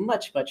back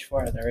much, much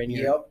farther in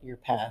your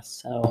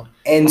past.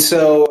 And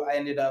so I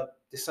ended up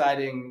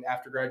deciding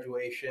after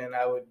graduation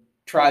I would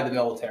try the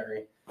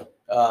military.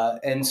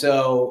 And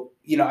so,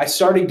 I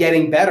started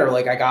getting better.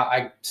 Like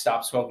I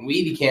stopped smoking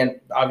weed. You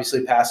can't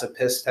obviously pass a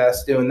piss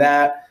test doing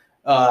that.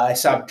 I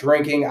stopped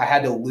drinking. I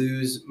had to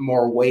lose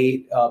more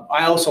weight.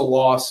 I also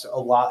lost a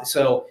lot.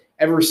 So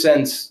ever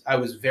since I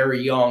was very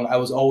young, I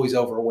was always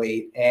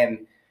overweight.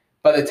 And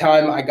by the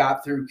time I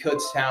got through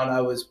Kutztown,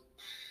 I was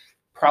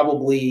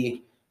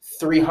probably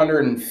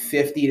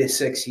 350 to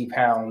 60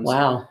 pounds.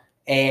 Wow.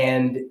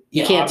 And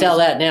you can't tell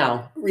that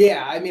now.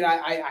 Yeah. I mean,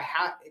 I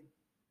had,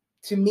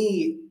 to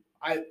me,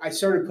 I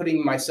started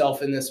putting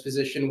myself in this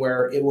position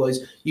where it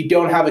was, you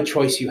don't have a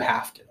choice, you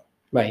have to.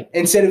 Right.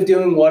 Instead of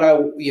doing what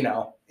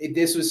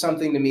this was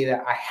something to me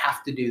that I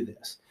have to do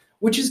this,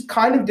 which is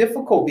kind of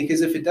difficult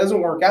because if it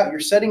doesn't work out, you're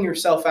setting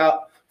yourself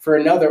out for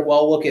another,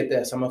 well, look at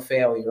this, I'm a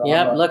failure.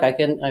 Yeah, look,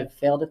 I've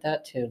failed at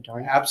that too,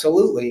 darn.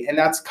 Absolutely. And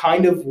that's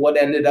kind of what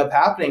ended up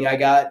happening. I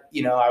got,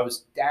 I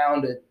was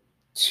down to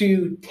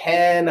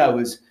 210. I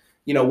was,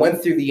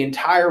 went through the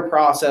entire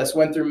process,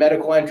 went through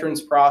medical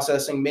entrance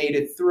processing, made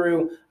it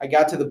through. I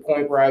got to the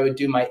point where I would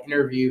do my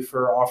interview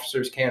for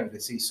officers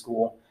candidacy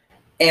school.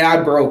 And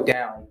I broke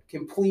down,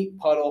 complete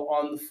puddle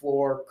on the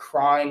floor,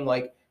 crying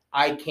like,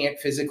 I can't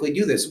physically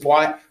do this.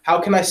 Why? How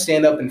can I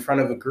stand up in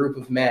front of a group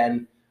of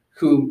men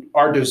who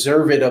are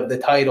deserving of the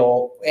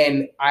title,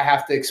 and I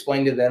have to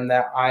explain to them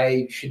that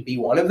I should be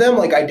one of them?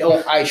 Like,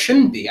 I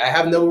shouldn't be. I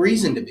have no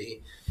reason to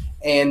be.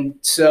 And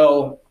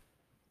so,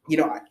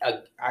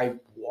 I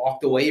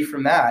walked away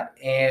from that,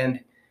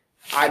 and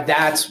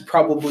that's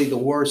probably the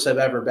worst I've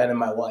ever been in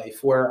my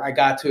life, where I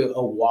got to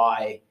a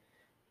Y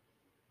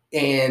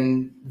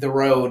in the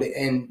road.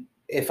 And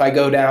if I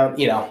go down,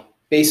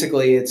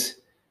 basically it's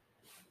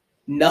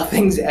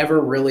nothing's ever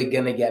really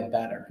going to get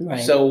better. Right.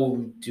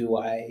 So do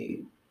I,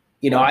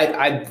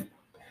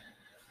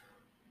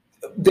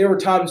 there were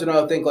times when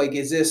I would think like,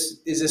 is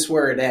this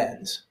where it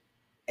ends?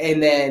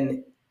 And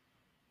then,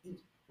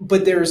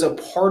 but there's a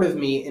part of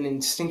me, an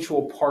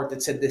instinctual part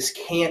that said, this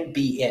can't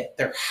be it.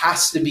 There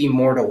has to be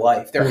more to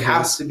life. There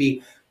has to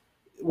be,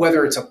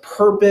 whether it's a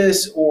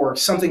purpose or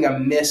something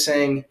I'm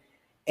missing.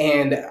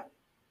 And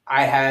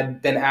I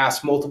had been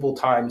asked multiple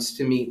times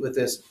to meet with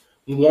this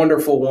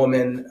wonderful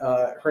woman.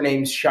 Her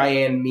name's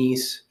Cheyenne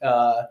Meese.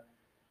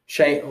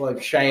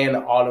 Cheyenne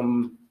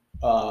Autumn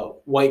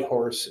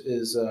Whitehorse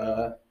is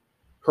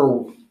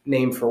her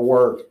name for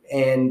work.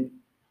 And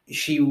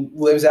she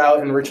lives out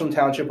in Richland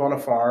Township on a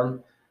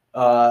farm.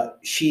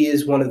 She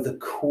is one of the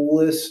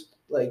coolest,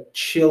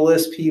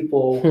 chillest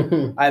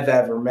people I've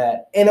ever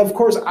met. And of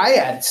course, I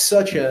had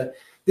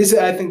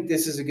I think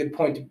this is a good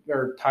point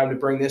or time to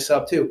bring this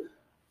up too.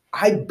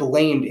 I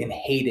blamed and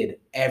hated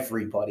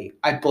everybody.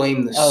 I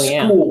blamed the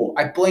school.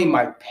 Yeah. I blamed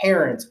my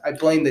parents. I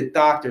blamed the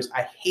doctors.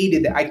 I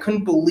hated that. I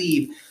couldn't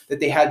believe that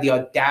they had the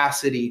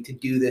audacity to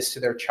do this to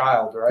their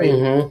child, right?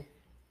 Mm-hmm.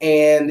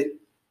 And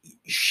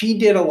she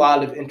did a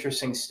lot of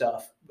interesting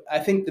stuff. I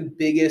think the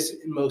biggest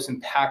and most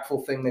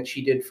impactful thing that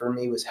she did for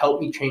me was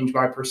help me change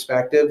my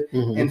perspective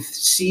and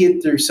see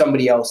it through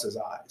somebody else's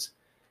eyes.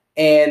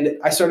 And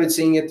I started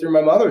seeing it through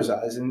my mother's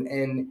eyes.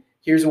 And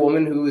here's a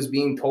woman who was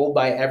being told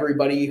by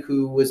everybody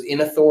who was in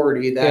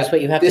authority that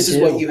this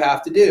is what you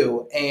have to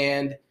do.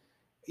 And,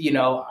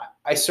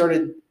 I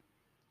started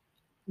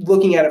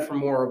looking at it from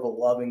more of a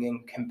loving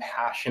and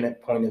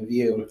compassionate point of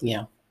view.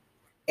 Yeah.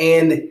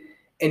 And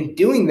in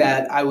doing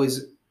that, I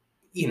was,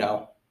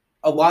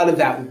 a lot of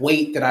that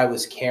weight that I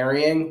was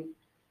carrying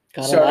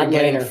started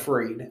getting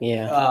freed.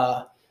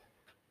 Yeah.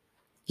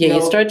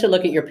 You start to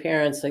look at your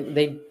parents, like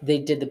they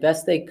did the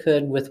best they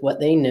could with what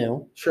they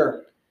knew.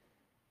 Sure.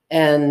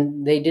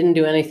 And they didn't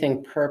do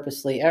anything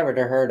purposely ever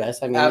to hurt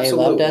us. I mean,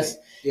 Absolutely. They loved us.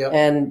 Yep.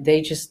 And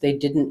they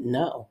didn't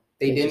know.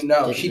 They didn't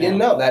know. She didn't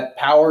know that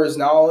power is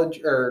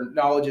knowledge, or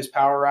knowledge is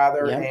power,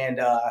 rather.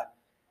 Yep.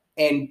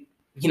 And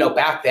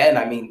back then,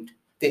 I mean,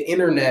 the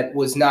internet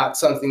was not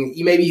something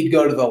maybe you'd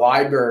go to the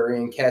library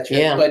and catch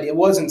it, but it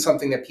wasn't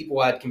something that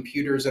people had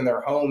computers in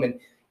their home. And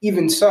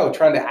even so,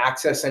 trying to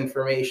access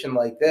information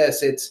like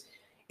this,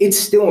 it's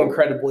still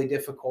incredibly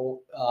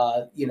difficult.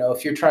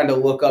 If you're trying to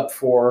look up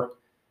for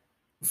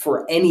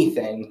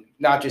anything,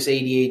 not just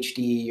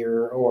ADHD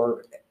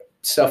or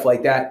stuff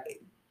like that,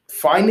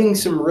 finding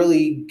some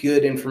really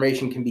good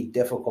information can be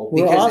difficult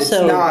because it's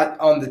not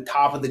on the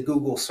top of the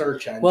Google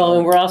search engine. Well,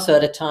 and we're also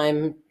at a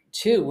time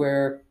too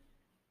where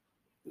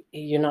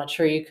you're not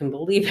sure you can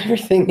believe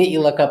everything that you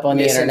look up on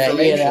the internet.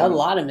 A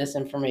lot of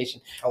misinformation.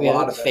 We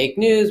have fake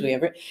news. We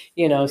have,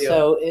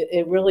 so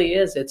it really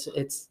is. It's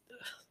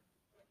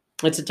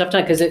a tough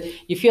time because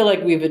you feel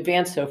like we've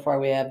advanced so far.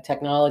 We have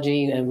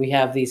technology and we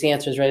have these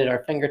answers right at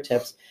our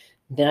fingertips.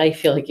 Now you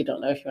feel like you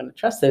don't know if you want to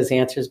trust those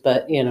answers,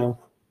 but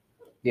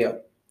Yeah.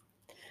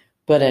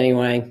 But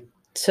anyway,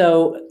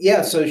 so.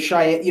 Yeah. So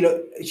Cheyenne,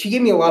 she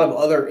gave me a lot of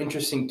other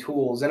interesting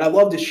tools, and I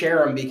love to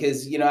share them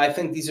because, I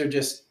think these are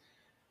just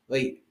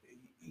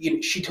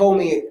she told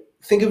me,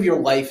 think of your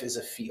life as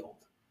a field,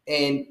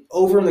 and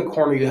over in the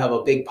corner, you have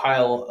a big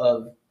pile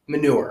of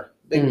manure,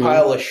 big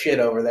pile of shit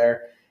over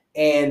there.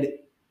 And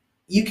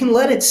you can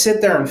let it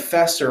sit there and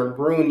fester and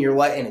ruin your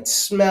life, and it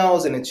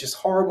smells and it's just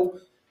horrible.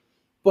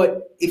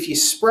 But if you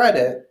spread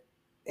it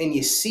and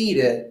you seed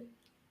it,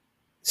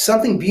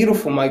 something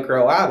beautiful might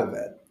grow out of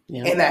it.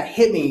 Yeah. And that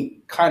hit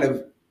me kind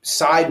of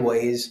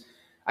sideways.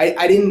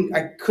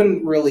 I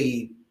couldn't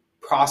really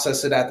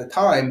process it at the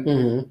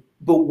time.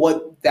 But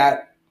what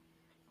that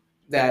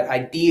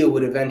idea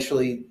would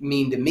eventually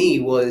mean to me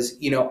was,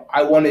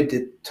 I wanted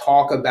to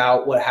talk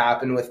about what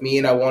happened with me,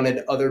 and I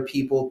wanted other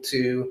people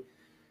to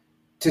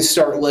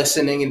start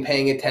listening and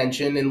paying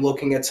attention and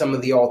looking at some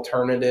of the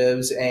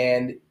alternatives.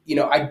 And,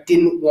 I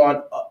didn't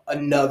want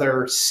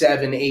another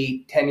 7,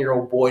 8,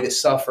 10-year-old boy to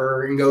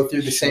suffer and go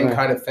through the same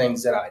kind of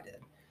things that I did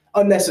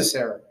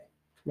unnecessarily.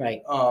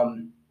 Right.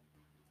 Um,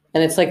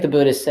 and it's like the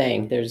Buddhist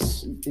saying,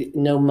 there's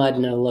no mud,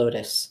 no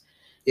lotus.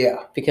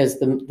 Yeah. Because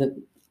the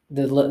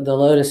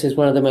lotus is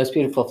one of the most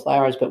beautiful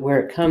flowers, but where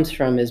it comes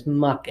from is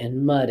muck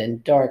and mud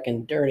and dark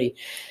and dirty.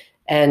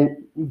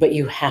 But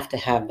you have to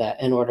have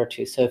that in order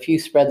to. So if you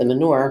spread the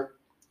manure,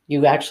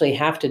 you actually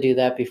have to do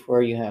that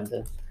before you have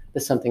the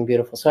something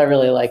beautiful. So I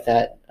really like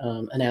that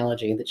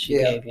analogy that she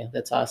gave you.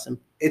 That's awesome.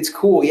 It's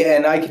cool. Yeah.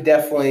 And I could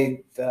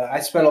definitely, I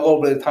spent a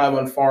little bit of time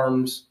on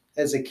farms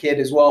as a kid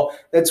as well.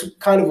 That's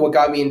kind of what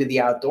got me into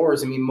the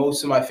outdoors. I mean,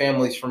 most of my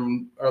family's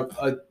from,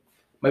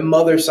 my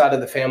mother's side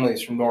of the family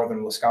is from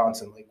northern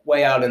Wisconsin, like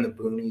way out in the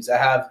boonies. I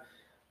have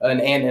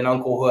an aunt and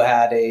uncle who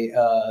had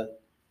a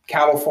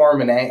cattle farm,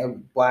 and a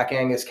Black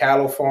Angus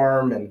cattle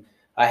farm, and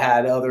I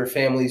had other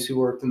families who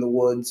worked in the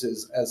woods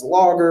as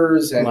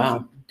loggers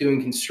and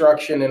doing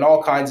construction and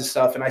all kinds of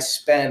stuff. And I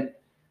spent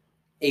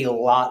a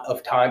lot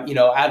of time,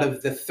 out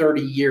of the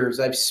 30 years,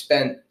 I've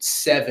spent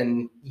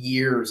 7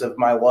 years of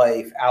my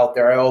life out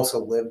there. I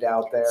also lived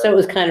out there. So it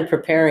was kind of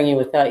preparing you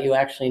without you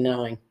actually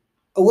knowing.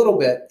 A little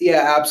bit.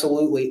 Yeah,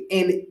 absolutely.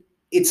 And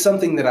it's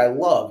something that I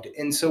loved.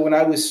 And so when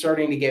I was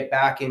starting to get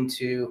back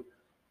into,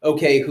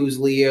 okay, who's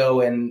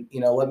Leo? And,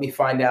 let me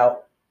find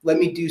out, let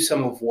me do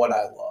some of what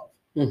I love.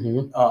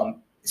 Mm-hmm.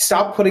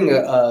 Stop putting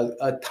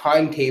a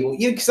timetable.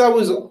 Yeah, because I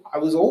was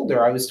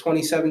older. I was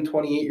 27,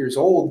 28 years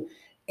old.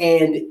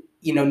 And,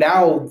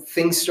 now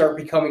things start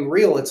becoming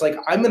real. It's like,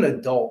 I'm an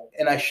adult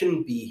and I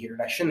shouldn't be here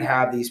and I shouldn't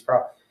have these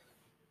problems.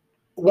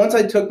 Once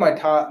I took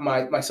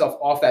myself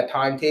off that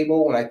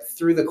timetable, when I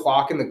threw the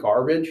clock in the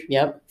garbage,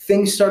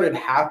 things started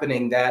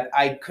happening that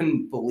I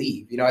couldn't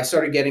believe. I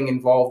started getting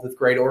involved with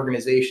great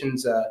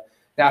organizations,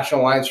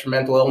 National Alliance for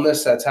Mental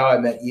Illness. That's how I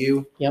met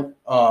you.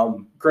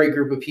 Great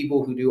group of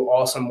people who do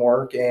awesome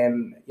work.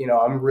 And,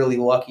 I'm really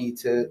lucky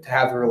to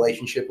have the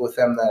relationship with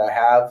them that I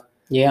have.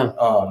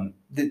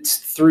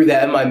 Through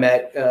them, I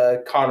met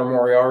Connor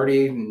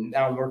Moriarty, and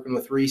now I'm working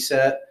with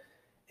Reset.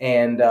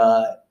 And,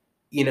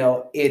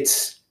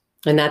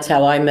 and that's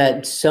how I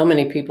met so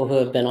many people who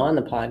have been on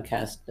the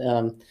podcast.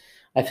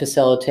 I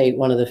facilitate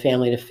one of the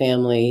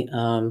family-to-family,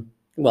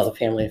 the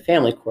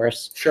family-to-family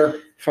course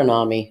for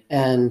NAMI.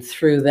 And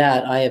through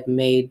that, I have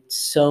made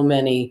so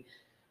many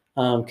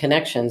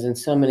connections, and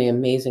so many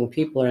amazing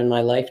people are in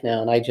my life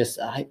now. And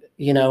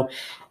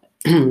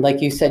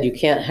like you said, you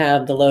can't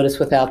have the lotus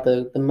without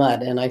the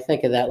mud. And I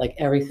think of that, like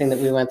everything that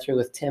we went through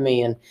with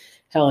Timmy, and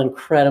how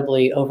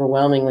incredibly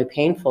overwhelmingly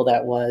painful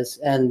that was,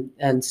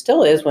 and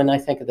still is when I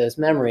think of those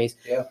memories.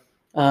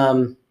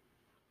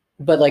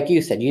 But like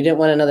you said, you didn't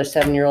want another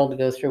 7-year-old to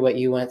go through what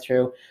you went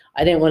through.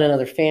 I didn't want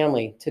another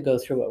family to go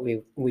through what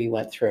we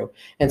went through.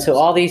 And so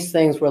all these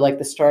things were like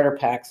the starter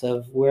packs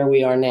of where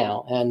we are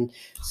now. And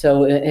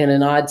so in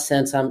an odd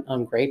sense,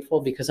 I'm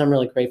grateful, because I'm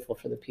really grateful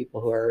for the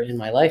people who are in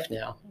my life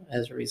now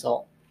as a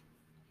result.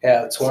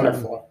 Yeah, it's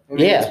wonderful.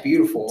 It's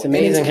beautiful. It's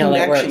amazing how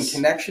that works.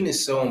 Connection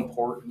is so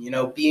important,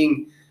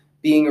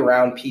 being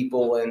around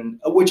people, and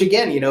which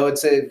again,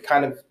 it's a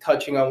kind of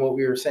touching on what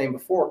we were saying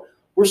before.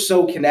 We're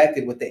so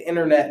connected with the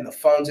internet and the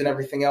phones and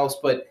everything else,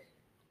 but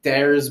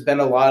there's been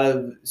a lot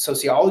of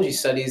sociology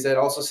studies that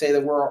also say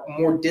that we're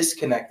more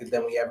disconnected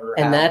than we ever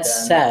have. And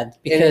that's sad,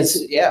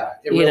 because it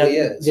really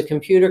is. The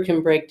computer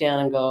can break down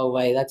and go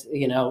away. That's,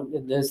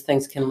 those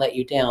things can let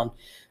you down.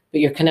 But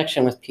your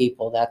connection with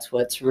people, that's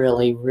what's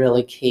really,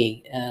 really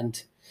key.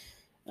 And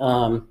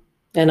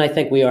I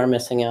think we are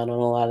missing out on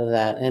a lot of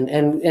that.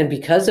 And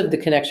because of the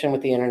connection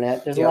with the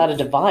internet, there's a lot of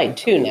divide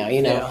too now.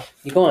 You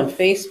go on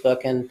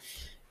Facebook, and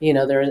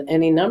there are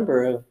any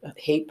number of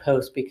hate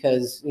posts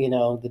because,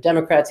 the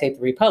Democrats hate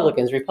the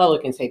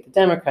Republicans hate the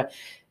Democrats.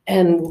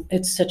 And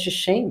it's such a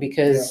shame,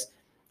 because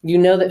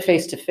that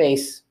face to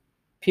face,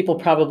 people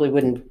probably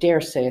wouldn't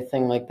dare say a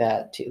thing like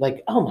that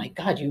like, oh my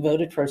God, you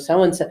voted for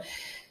so-and-so.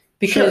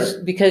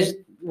 Because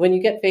when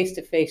you get face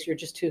to face, you're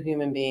just two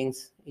human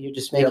beings. You're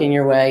just making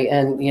your way,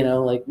 and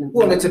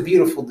and it's a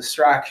beautiful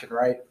distraction,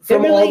 right?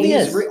 From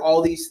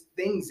all these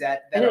things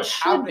that are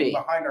happening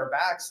behind our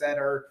backs that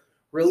are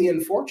really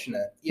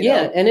unfortunate.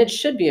 And it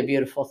should be a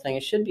beautiful thing.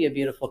 It should be a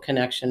beautiful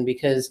connection,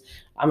 because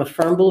I'm a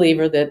firm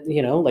believer that,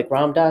 like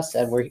Ram Dass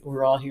said,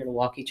 we're all here to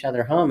walk each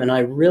other home, and I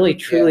really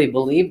truly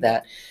believe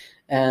that.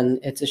 And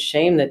it's a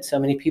shame that so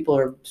many people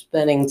are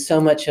spending so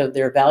much of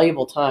their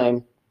valuable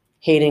time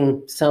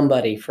hating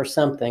somebody for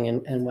something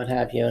and what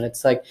have you. And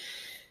it's like,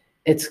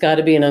 it's got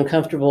to be an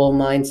uncomfortable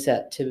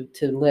mindset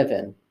to live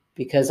in,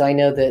 because I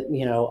know that,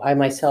 I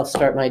myself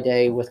start my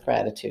day with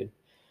gratitude,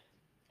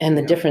 and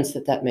the difference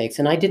that makes.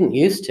 And I didn't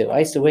used to. I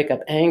used to wake up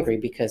angry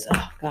because,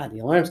 oh God, the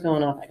alarm's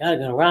going off. I got to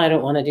go around. I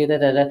don't want to do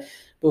that.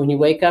 But when you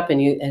wake up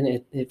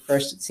and at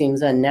first it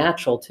seems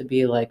unnatural to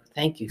be like,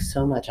 thank you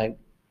so much.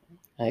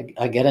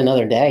 I get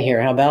another day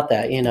here. How about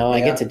that? I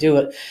get to do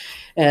it.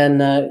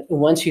 And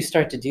once you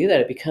start to do that,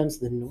 it becomes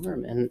the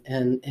norm,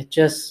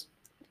 and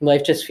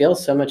life just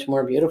feels so much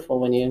more beautiful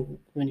when you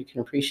can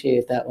appreciate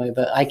it that way.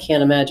 But I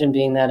can't imagine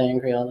being that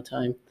angry all the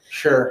time.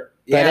 Sure.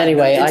 But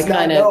anyway, I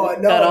kind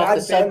of got off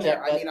the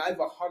subject. I mean, I've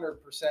 100%.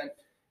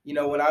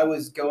 When I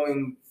was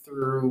going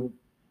through,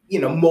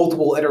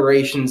 multiple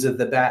iterations of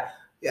the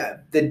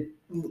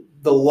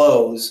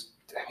lows.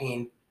 I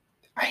mean,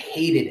 I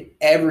hated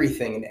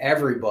everything and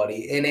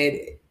everybody, and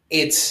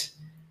it's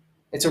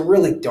a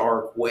really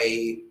dark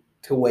way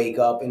to wake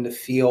up and to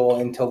feel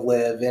and to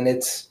live, and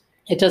it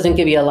doesn't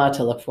give you a lot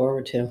to look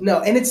forward to.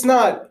 No, and it's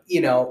not,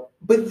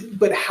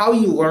 but how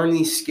you learn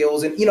these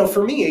skills, and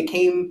for me, it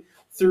came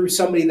through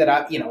somebody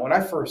that when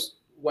I first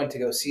went to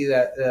go see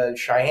that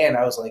Cheyenne,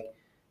 I was like,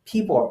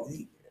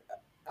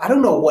 I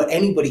don't know what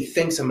anybody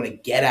thinks I'm going to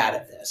get out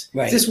of this.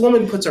 Right. If this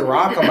woman puts a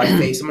rock on my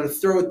face, I'm going to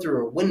throw it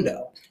through a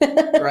window.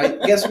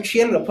 Right? Guess what?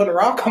 She ended up putting a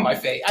rock on my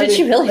face. Did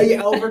she really?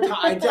 Over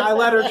time, I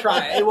let her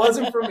try it. It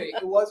wasn't for me.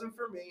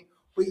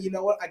 But you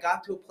know what? I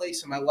got to a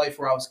place in my life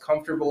where I was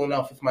comfortable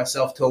enough with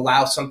myself to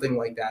allow something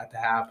like that to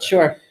happen.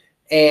 Sure.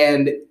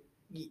 And,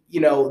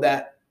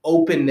 that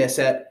openness,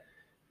 that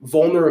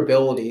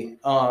vulnerability.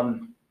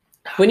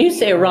 When you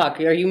say a rock,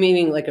 are you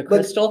meaning like a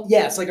crystal?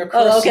 Yes, like a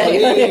crystal. Oh,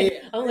 okay. Yeah.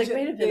 I'm like,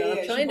 wait a minute.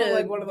 I'm trying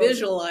to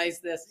visualize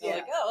this. Yeah.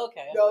 Like, oh,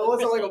 okay. No, it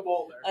wasn't like a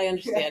boulder. I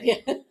understand. Yeah.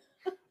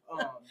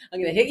 I'm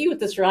going to hit you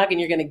with this rock, and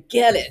you're going to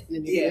get it,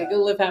 and you're going to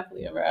go live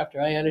happily ever after.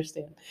 I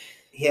understand.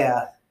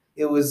 Yeah,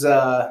 it was.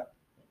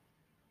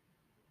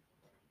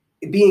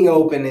 Being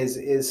open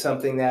is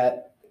something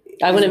that.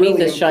 I want to meet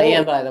this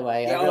Cheyenne, by the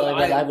way.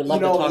 I would love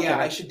to talk to her.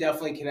 I should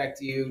definitely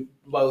connect you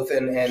both,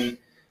 and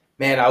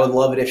man, I would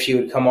love it if she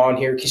would come on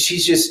here, because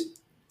she's just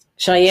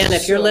Cheyenne.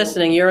 If you're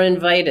listening, you're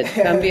invited.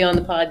 Come be on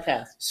the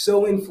podcast.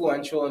 So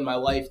influential in my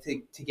life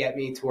to get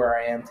me to where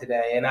I am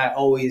today, and I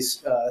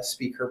always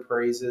speak her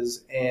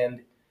praises. And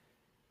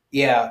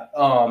I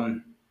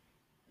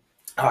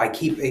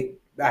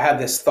have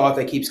this thought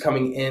that keeps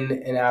coming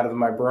in and out of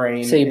my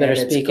brain. So you better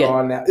speak it.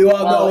 Now.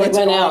 Well, no, it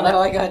went out. Now.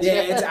 Oh, I got you.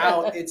 Yeah, it's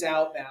out. It's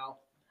out now.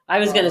 I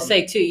was going to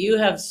say, too, you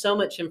have so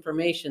much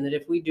information that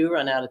if we do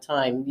run out of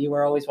time, you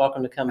are always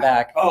welcome to come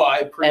back. Oh, I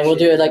appreciate it. And we'll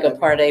do it like a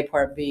part A,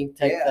 part B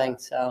type thing.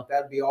 So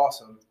that'd be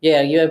awesome.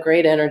 Yeah, you have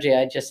great energy.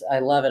 I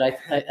love it.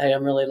 I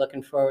am really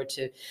looking forward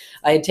to.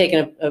 I had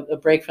taken a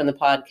break from the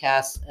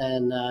podcast,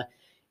 and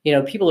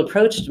people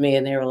approached me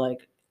and they were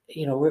like,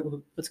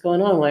 what's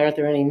going on? Why aren't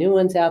there any new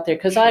ones out there?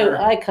 Because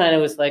I kind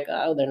of was like,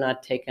 oh, they're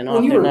not taking off.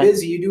 When you were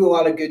busy, you do a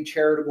lot of good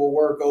charitable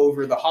work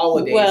over the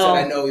holidays, and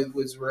I know it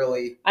was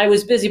really. I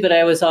was busy, but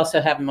I was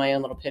also having my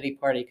own little pity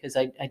party because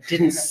I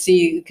didn't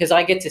see, because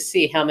I get to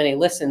see how many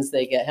listens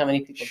they get, how many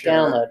people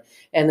download,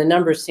 and the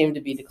numbers seem to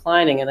be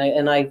declining,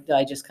 and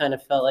I just kind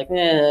of felt like,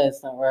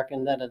 it's not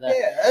working. Da, da, da.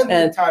 Yeah,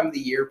 and the time of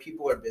the year,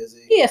 people are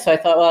busy. Yeah, so I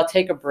thought, well, I'll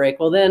take a break.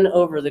 Well, then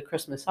over the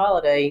Christmas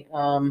holiday,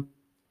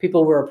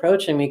 people were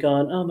approaching me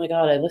going, oh my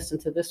God, I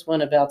listened to this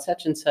one about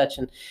such and such.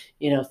 And,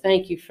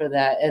 thank you for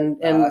that. And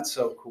that's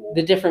so cool.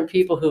 The different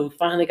people who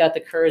finally got the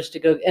courage to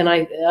go. And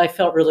I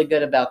felt really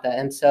good about that.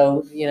 And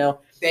so,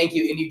 thank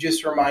you. And you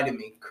just reminded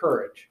me,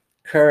 courage.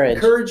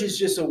 Courage is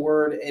just a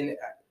word. And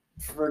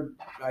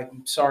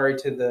I'm sorry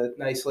to the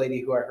nice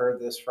lady who I heard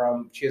this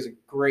from. She has a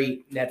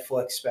great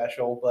Netflix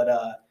special, but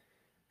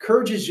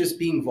courage is just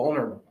being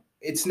vulnerable.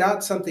 It's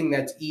not something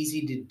that's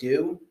easy to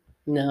do.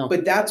 No.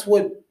 But that's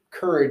what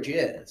courage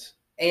is,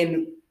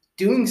 and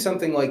doing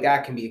something like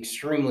that can be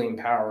extremely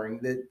empowering.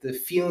 The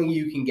feeling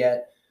you can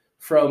get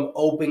from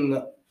opening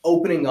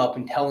up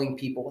and telling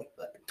people,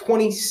 like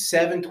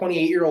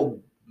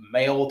 28-year-old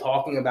male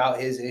talking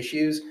about his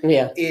issues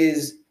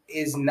is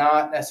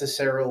not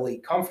necessarily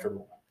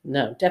comfortable.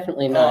 No,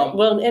 definitely not.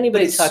 Well,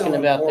 anybody's talking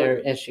about their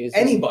issues.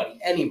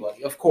 Anybody,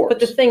 of course. But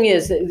the thing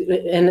is,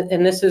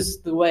 and this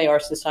is the way our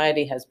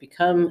society has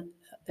become,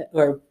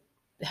 or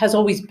has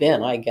always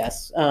been, I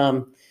guess,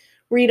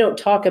 where you don't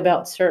talk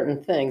about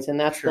certain things. And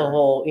that's the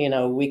whole,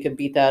 we could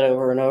beat that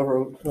over and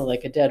over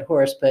like a dead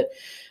horse, but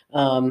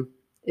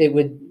it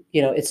would,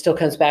 it still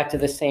comes back to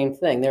the same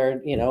thing.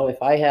 There,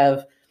 if I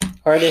have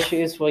heart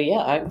issues, well,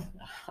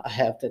 I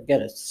have to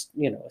get a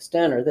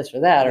stent or this or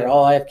that, or,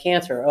 I have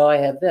cancer, or, I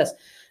have this.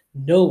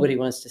 Nobody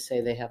wants to say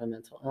they have a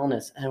mental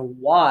illness. And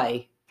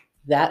why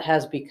that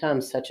has become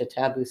such a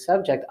taboo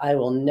subject, I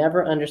will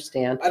never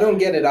understand. I don't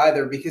get it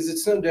either, because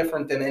it's no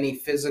different than any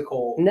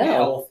physical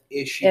health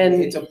issue. And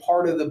it's a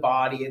part of the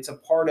body. It's a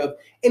part of,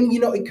 and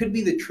it could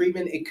be the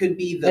treatment. It could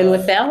be the. And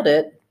without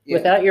it,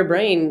 without your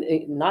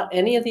brain, not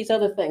any of these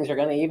other things are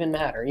going to even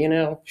matter.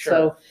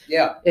 So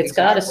it's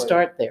got to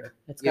start there.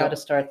 It's got to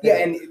start there.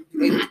 Yeah, and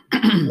it's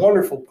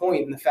wonderful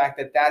point in the fact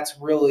that that's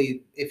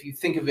really, if you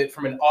think of it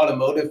from an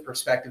automotive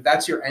perspective,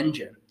 that's your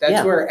engine.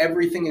 That's where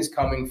everything is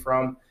coming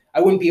from. I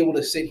wouldn't be able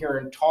to sit here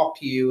and talk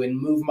to you and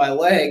move my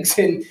legs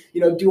and,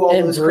 do all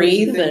those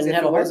breathe crazy things and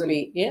have a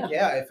heartbeat.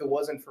 If it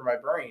wasn't for my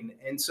brain.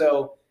 And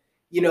so,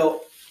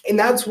 and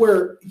that's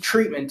where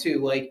treatment too.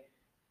 Like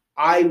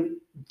I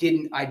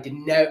didn't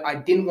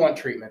want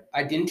treatment.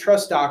 I didn't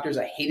trust doctors.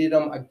 I hated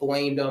them. I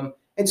blamed them.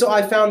 And so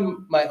I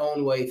found my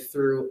own way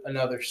through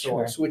another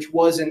source, Sure. which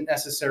wasn't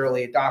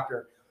necessarily a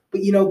doctor.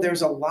 But,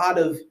 there's a lot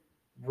of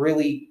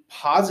really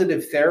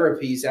positive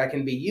therapies that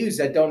can be used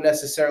that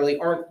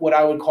aren't what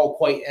I would call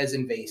quite as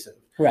invasive.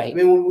 Right. I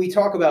mean, when we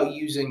talk about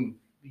using,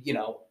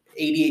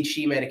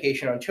 ADHD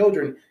medication on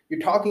children, you're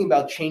talking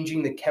about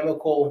changing the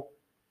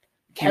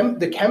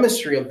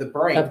chemistry of the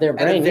brain, Of their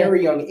at a brain,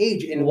 very young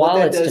age, and While what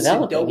that it's does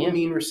to developing,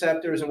 dopamine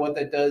receptors, and what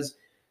that does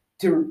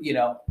to,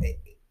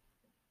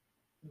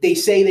 they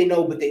say they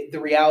know, but the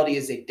reality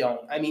is they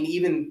don't. I mean,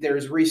 even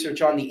there's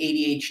research on the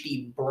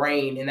ADHD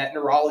brain, and that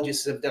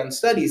neurologists have done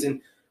studies.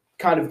 And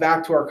kind of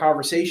back to our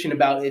conversation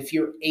about, if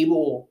you're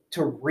able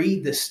to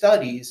read the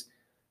studies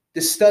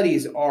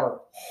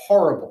are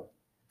horrible.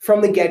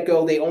 From the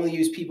get-go, they only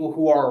use people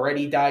who are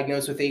already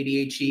diagnosed with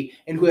ADHD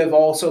and who have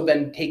also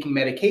been taking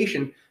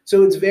medication.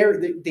 So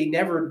they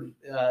never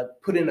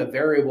put in a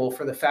variable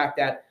for the fact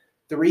that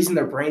the reason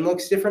their brain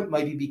looks different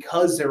might be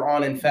because they're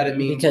on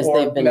amphetamines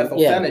or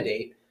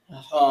methylphenidate.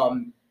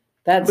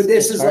 But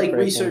this is like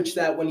research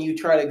that when you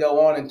try to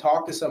go on and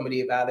talk to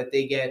somebody about it,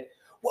 they get,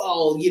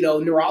 well,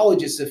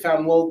 neurologists have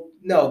found, well,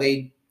 no,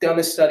 they've done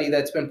a study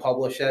that's been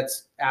published.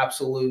 That's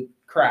absolute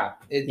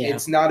crap.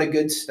 It's not a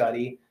good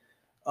study.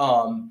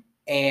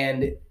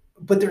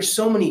 But there's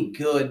so many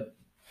good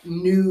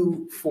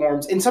new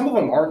forms, and some of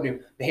them aren't new.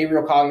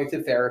 Behavioral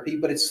cognitive therapy,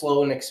 but it's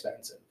slow and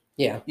expensive.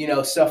 Yeah.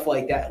 Stuff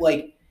like that.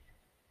 Like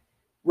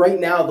right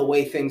now, the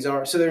way things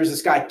are. So there's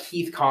this guy,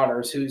 Keith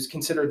Connors, who's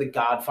considered the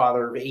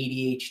godfather of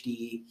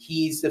ADHD.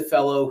 He's the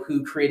fellow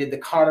who created the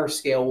Connor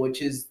scale,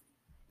 which is,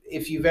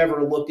 if you've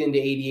ever looked into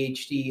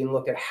ADHD and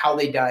looked at how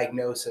they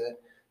diagnose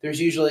it, there's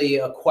usually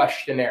a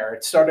questionnaire.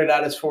 It started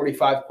out as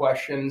 45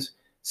 questions.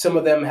 Some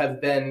of them have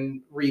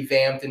been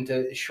revamped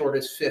into as short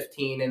as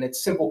 15. And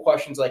it's simple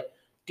questions like,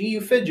 do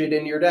you fidget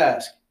in your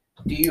desk?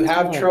 Do you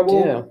have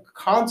trouble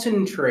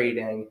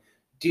concentrating?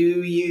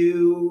 Can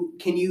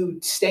you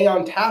stay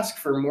on task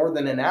for more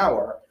than an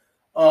hour?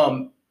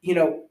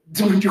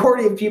 The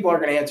majority of people are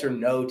going to answer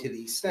no to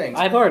these things.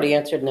 I've already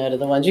answered no to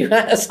the ones you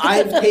asked.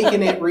 I've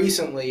taken it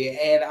recently,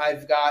 and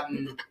I've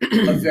gotten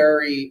a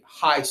very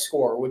high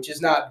score, which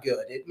is not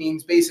good. It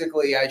means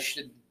basically I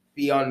should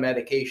be on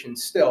medication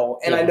still.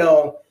 And I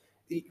know,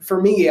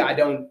 for me, I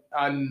don't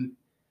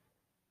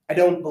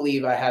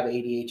believe I have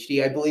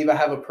ADHD. I believe I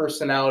have a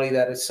personality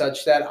that is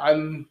such that I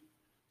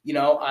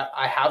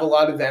have a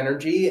lot of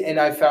energy, and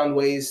I found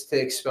ways to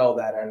expel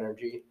that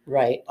energy.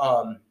 Right.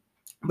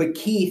 But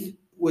Keith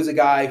was a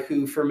guy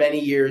who for many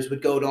years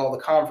would go to all the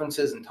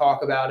conferences and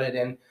talk about it,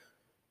 and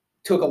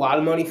took a lot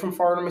of money from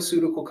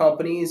pharmaceutical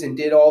companies and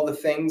did all the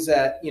things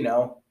that,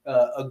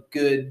 a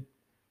good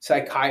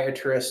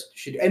psychiatrist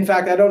should. In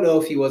fact, I don't know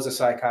if he was a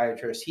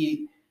psychiatrist.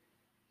 He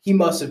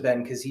must have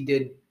been, because he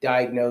did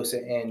diagnose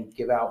it and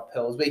give out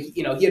pills. But,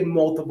 he had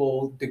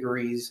multiple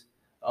degrees.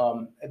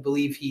 I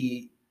believe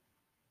he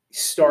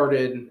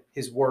started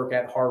his work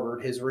at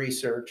Harvard, his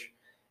research.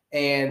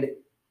 And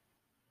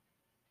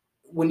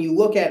when you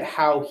look at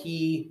how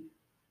he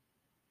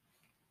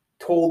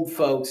told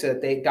folks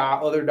that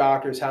other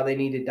doctors how they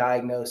need to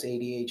diagnose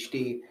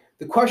ADHD,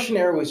 the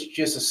questionnaire was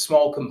just a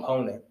small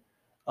component.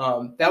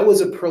 That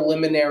was a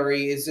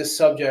preliminary, is this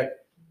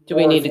subject do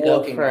we need to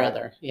go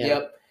further? Yeah.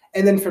 Yep.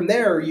 And then from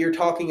there, you're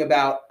talking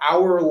about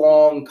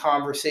hour-long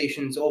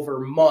conversations over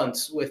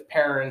months with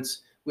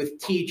parents, with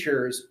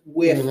teachers,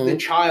 with the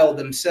child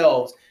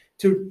themselves,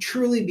 to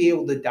truly be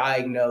able to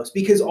diagnose.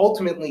 Because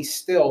ultimately,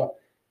 still,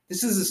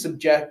 this is a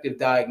subjective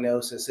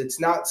diagnosis. It's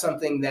not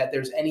something that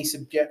there's any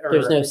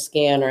there's no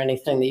scan or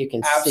anything that you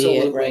can see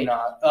it, right? Absolutely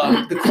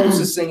not. The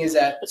closest thing is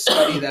that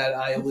study that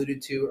I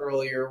alluded to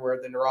earlier, where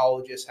the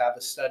neurologists have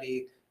a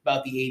study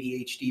about the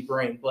ADHD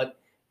brain, but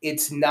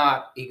it's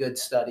not a good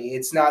study.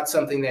 It's not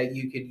something that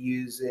you could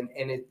use and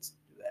it's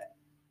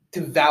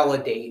to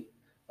validate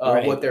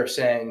what they're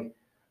saying.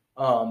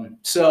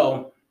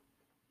 So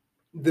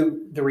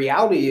the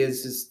reality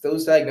is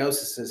those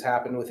diagnoses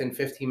happen within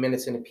 15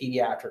 minutes in a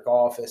pediatric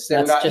office.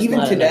 They're not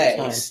even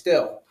today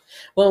still.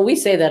 Well, we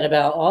say that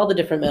about all the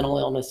different mental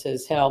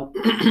illnesses, how,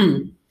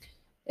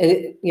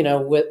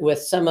 with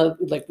some of,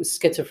 like with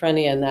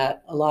schizophrenia, and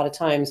that a lot of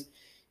times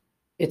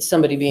it's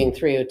somebody being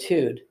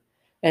 302'd.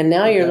 And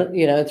now you're,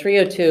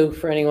 302,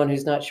 for anyone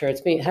who's not sure,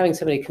 it's having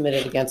somebody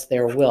committed against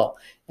their will.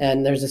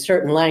 And there's a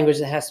certain language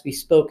that has to be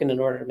spoken in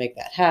order to make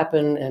that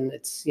happen. And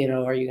it's,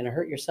 are you going to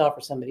hurt yourself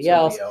or somebody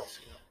else?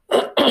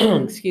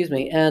 Excuse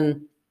me.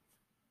 And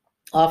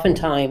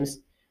oftentimes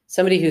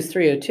somebody who's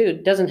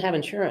 302 doesn't have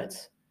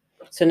insurance.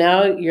 So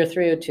now you're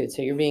 302.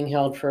 So you're being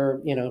held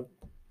for,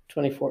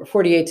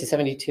 48 to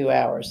 72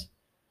 hours.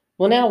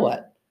 Well, now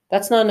what?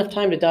 That's not enough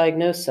time to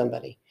diagnose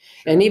somebody.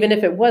 Sure. And even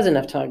if it was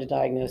enough time to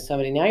diagnose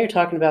somebody, now you're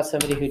talking about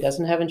somebody who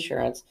doesn't have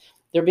insurance.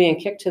 They're being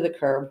kicked to the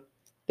curb.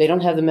 They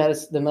don't have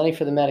the money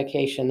for the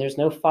medication. There's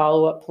no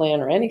follow-up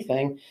plan or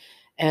anything.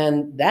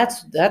 And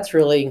that's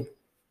really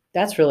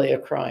That's really a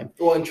crime.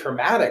 Well, and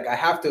traumatic. I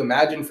have to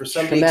imagine for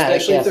somebody, Traumatic,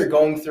 especially yes. if they're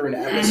going through an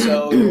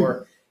episode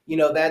or,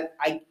 that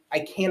I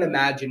can't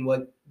imagine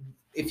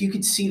if you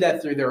could see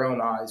that through their own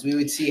eyes, we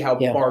would see how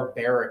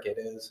barbaric it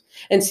is.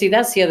 And see,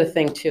 that's the other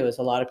thing too, is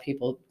a lot of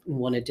people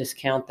want to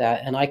discount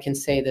that. And I can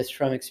say this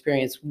from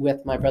experience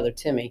with my brother,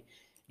 Timmy.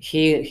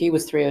 He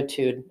was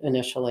 302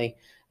 initially,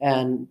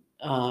 and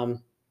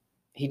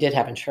he did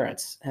have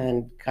insurance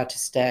and got to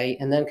stay,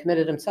 and then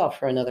committed himself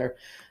for another,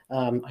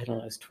 I don't know,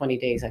 it was 20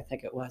 days, I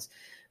think it was.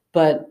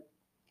 But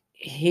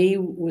he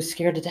was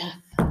scared to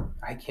death.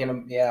 I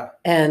can't, yeah.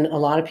 And a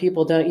lot of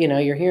people don't,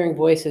 you're hearing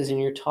voices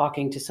and you're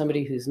talking to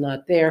somebody who's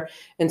not there.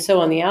 And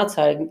so on the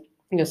outside,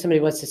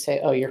 somebody wants to say,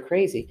 oh, you're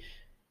crazy.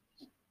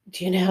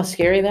 Do you know how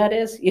scary that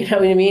is? You know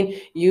what I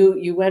mean?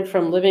 You went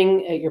from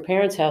living at your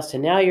parents' house to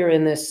now you're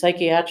in this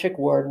psychiatric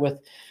ward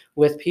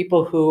with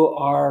people who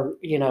are,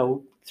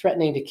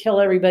 threatening to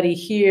kill everybody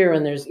here.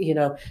 And there's,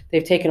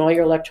 they've taken all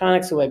your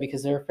electronics away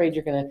because they're afraid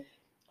you're going to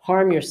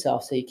harm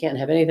yourself. So you can't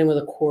have anything with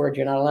a cord.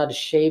 You're not allowed to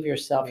shave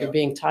yourself. You're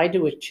being tied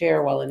to a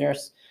chair while a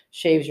nurse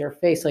shaves your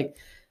face. Like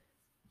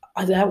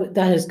that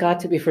has got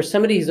to be, for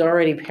somebody who's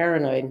already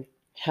paranoid,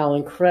 how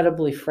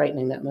incredibly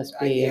frightening that must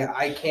be. Yeah,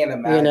 I can't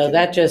imagine.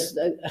 That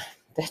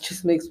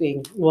just makes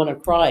me want to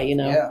cry.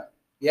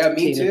 Yeah,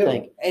 me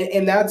too.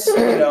 And that's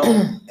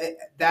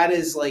that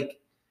is like,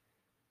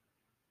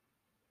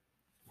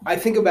 I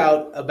think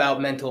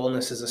about mental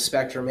illness as a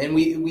spectrum, and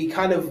we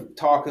kind of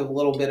talk a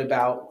little bit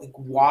about like,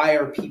 why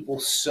are people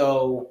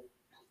so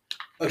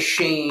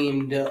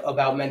ashamed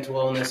about mental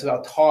illness,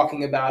 about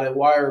talking about it?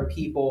 Why are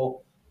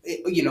people,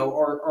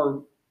 are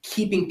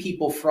keeping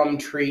people from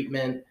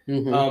treatment,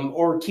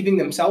 or keeping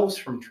themselves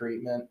from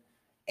treatment?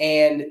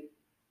 And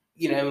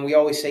and we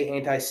always say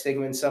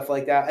anti-stigma and stuff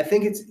like that. I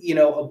think it's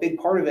a big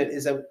part of it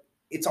is that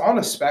it's on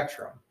a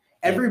spectrum.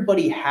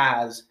 Everybody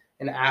has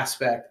an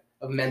aspect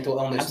of mental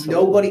illness.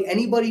 Absolutely.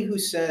 Anybody who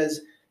says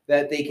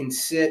that they can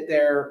sit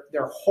their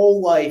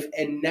whole life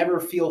and never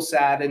feel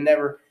sad and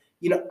never,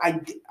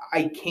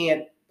 I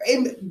can't.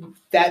 And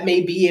that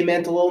may be a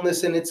mental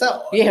illness in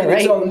itself. Yeah,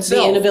 right.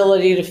 The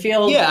inability to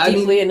feel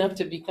deeply enough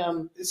to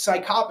become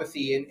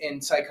psychopathy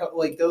and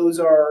like those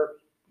are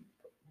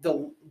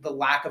the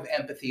lack of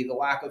empathy, the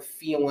lack of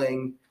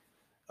feeling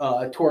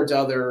towards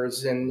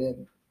others,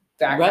 and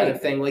that kind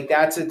of thing. Like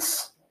that's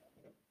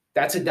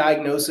a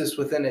diagnosis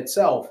within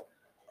itself.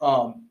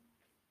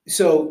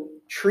 So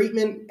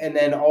treatment, and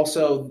then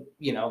also,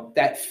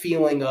 that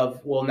feeling of,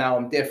 well, now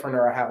I'm different,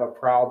 or I have a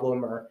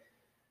problem, or,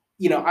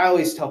 I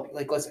always tell people,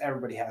 like,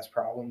 everybody has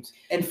problems,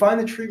 and find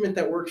the treatment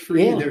that works for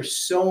you. There's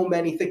so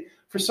many things.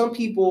 For some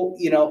people,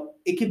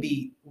 it could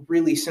be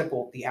really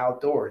simple. The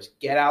outdoors,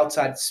 get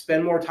outside,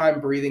 spend more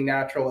time breathing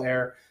natural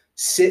air,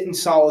 sit in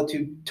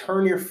solitude,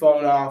 turn your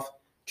phone off,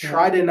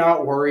 try to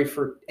not worry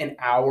for an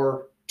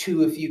hour,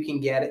 2 if you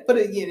can get it, but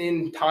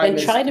in time, and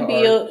try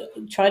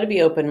to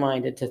be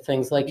open-minded to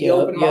things like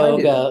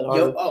yoga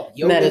or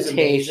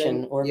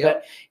meditation, or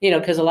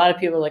because a lot of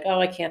people are like, oh,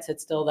 I can't sit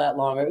still that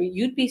long. Or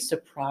you'd be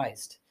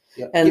surprised.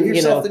 And give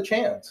yourself the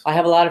chance. I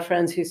have a lot of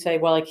friends who say,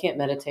 well, I can't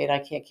meditate, I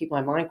can't keep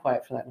my mind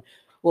quiet for that.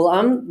 Well,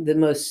 I'm the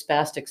most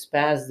spastic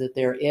spaz that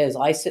there is.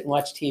 I sit and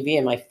watch TV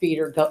and my feet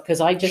are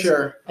because I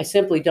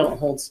simply don't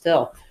hold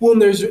still. Well,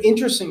 and there's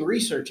interesting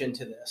research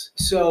into this.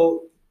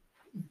 So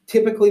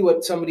typically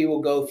what somebody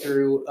will go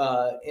through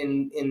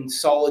in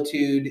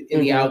solitude in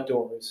the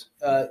outdoors,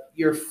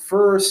 your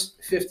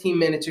first 15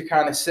 minutes, you're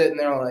kind of sitting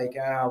there like,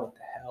 what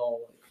the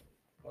hell?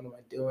 What am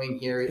I doing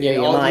here? Yeah,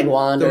 your mind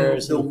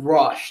wanders. The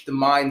rush, the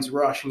mind's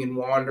rushing and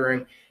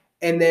wandering.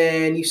 And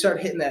then you start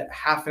hitting that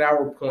half an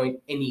hour point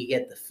and you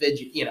get the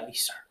fidget, you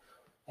start,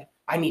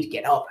 I need to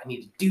get up, I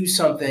need to do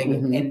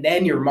something. And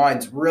then your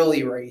mind's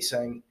really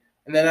racing.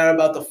 And then at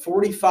about the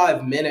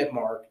 45-minute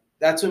mark,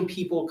 that's when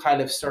people kind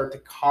of start to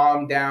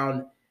calm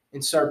down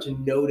and start to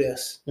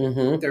notice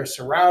their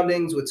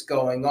surroundings, what's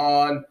going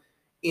on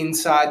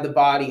inside the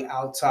body,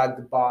 outside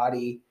the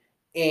body.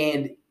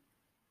 And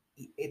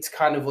it's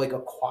kind of like a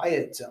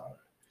quiet zone.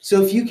 So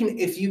if you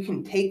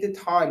can take the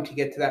time to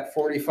get to that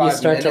 45 minutes. You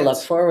start to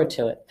look forward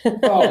to it.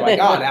 Oh my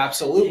God,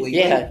 absolutely.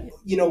 Yeah.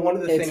 Like, one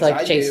of the things it's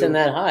like chasing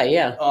that high,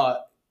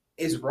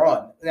 is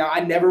run. Now,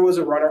 I never was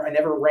a runner. I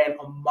never ran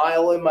a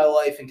mile in my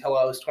life until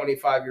I was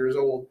 25 years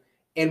old.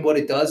 And what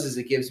it does is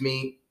it gives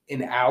me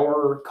an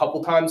hour, a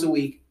couple times a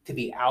week to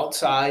be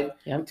outside,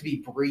 to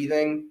be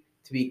breathing,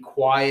 to be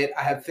quiet.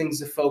 I have things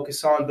to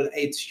focus on, but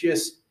it's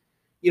just,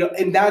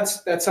 and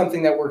that's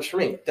something that works for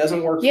me. It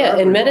doesn't work for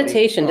everybody. And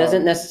meditation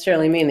doesn't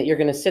necessarily mean that you're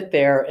going to sit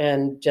there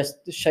and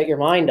just shut your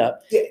mind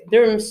up. Yeah.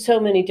 There are so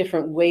many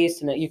different ways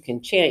to you can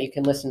chant, you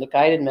can listen to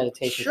guided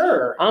meditation.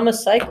 Sure. I'm a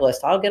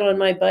cyclist. I'll get on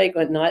my bike,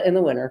 not in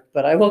the winter,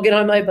 but I will get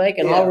on my bike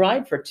and I'll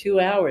ride for 2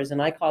 hours.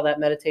 And I call that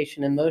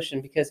meditation in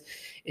motion because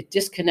it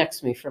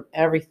disconnects me from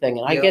everything.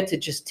 And I get to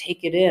just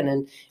take it in.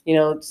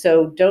 And,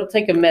 so don't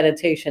think of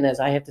meditation as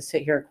I have to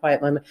sit here and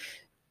quiet my mind.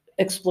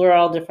 Explore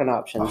all different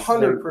options.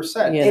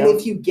 100%. And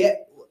if you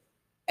get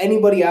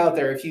anybody out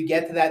there, if you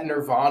get to that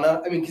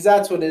nirvana, because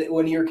that's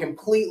when you're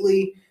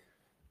completely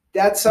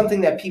that's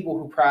something that people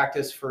who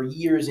practice for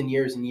years and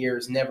years and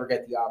years never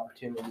get the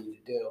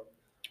opportunity to do.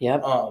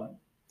 Yep.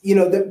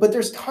 But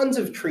there's tons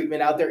of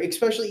treatment out there,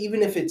 especially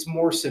even if it's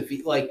more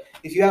severe. Like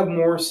if you have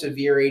more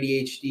severe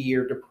ADHD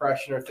or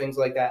depression or things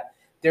like that,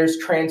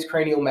 there's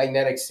transcranial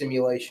magnetic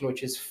stimulation,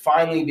 which has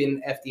finally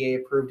been FDA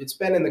approved. It's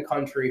been in the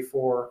country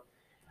for,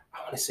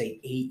 I want to say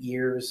 8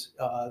 years,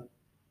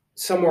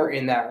 somewhere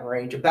in that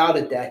range, about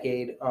a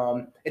decade.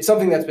 It's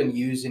something that's been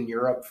used in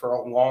Europe for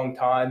a long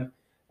time.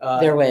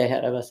 They're way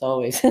ahead of us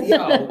always.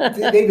 Yeah,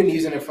 they've been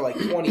using it for like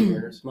 20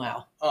 years.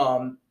 Wow.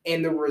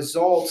 And the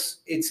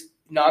results, it's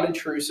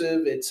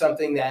non-intrusive. It's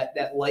something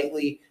that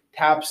lightly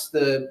taps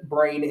the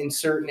brain in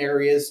certain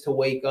areas to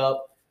wake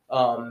up,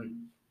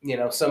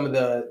 some of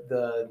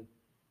the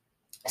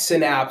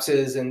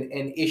synapses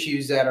and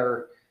issues that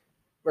are,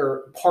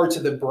 or parts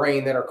of the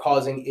brain that are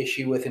causing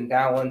issue with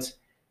imbalance.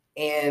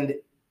 And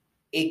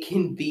it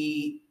can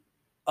be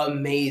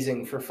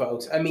amazing for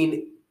folks. I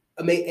mean,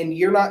 and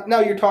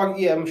you're talking,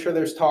 yeah, I'm sure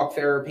there's talk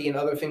therapy and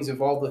other things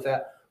involved with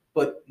that,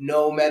 but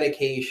no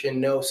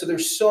medication, no. So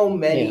there's so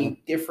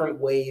many different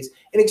ways,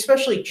 and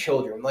especially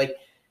children. Like,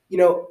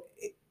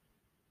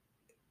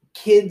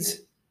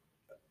 kids,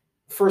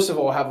 first of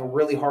all, have a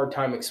really hard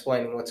time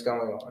explaining what's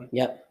going on.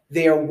 Yep.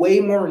 They are way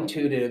more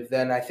intuitive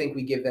than I think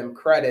we give them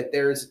credit.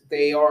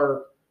 They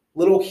are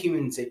little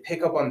humans. They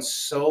pick up on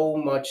so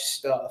much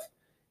stuff.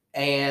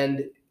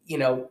 And,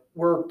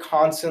 we're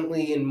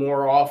constantly and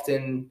more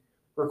often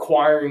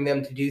requiring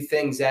them to do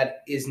things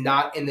that is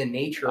not in the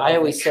nature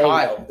of a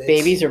child.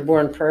 Babies are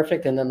born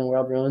perfect and then the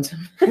world ruins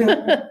them.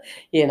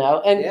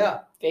 And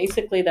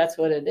basically that's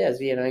what it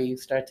is. You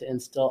start to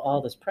instill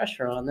all this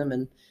pressure on them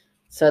and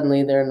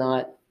suddenly they're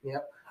not. Yeah.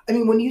 I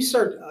mean, when you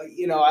start,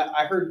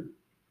 I heard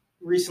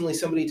recently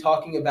somebody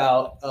talking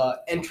about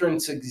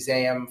entrance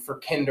exam for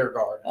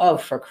kindergarten. Oh,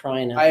 for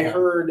crying out loud. I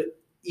heard,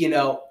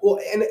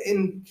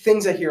 and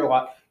things I hear a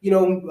lot.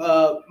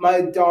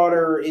 My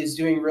daughter is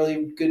doing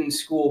really good in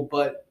school,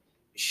 but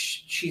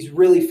she's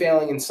really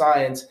failing in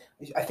science.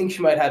 I think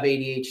she might have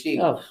ADHD.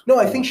 Oh, no,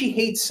 I think she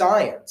hates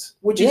science,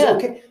 which is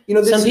okay.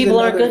 Some people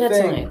aren't good at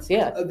science.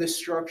 Yeah, of the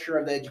structure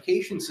of the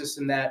education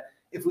system, that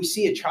if we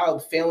see a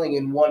child failing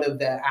in one of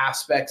the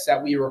aspects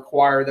that we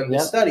require them to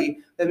study,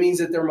 that means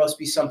that there must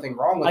be something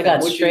wrong with them. I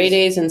got straight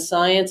A's in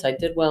science. I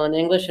did well in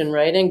English and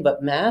writing,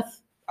 but math.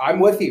 I'm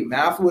with you.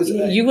 Math was...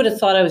 You would have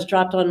thought I was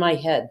dropped on my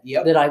head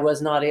that I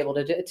was not able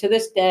to do it. To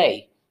this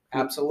day,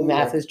 absolutely.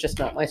 Math is just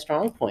not my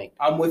strong point.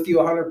 I'm with you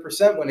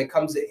 100% when it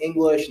comes to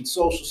English and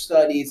social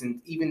studies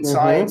and even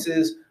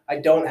sciences. I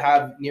don't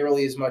have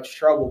nearly as much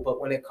trouble.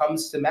 But when it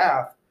comes to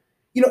math,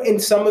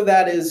 and some of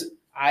that is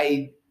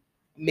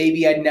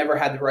maybe I never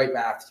had the right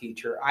math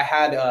teacher. I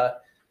had a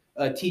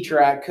teacher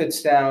at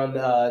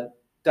Kutztown,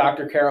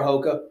 Dr.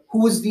 Karahoka,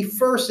 who was the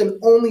first and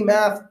only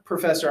math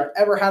professor I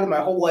ever had in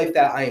my whole life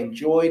that I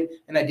enjoyed,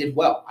 and I did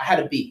well. I had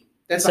a B.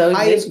 That's the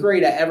highest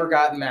grade I ever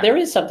got in math. There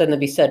is something to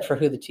be said for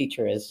who the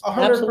teacher is.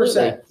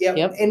 100%.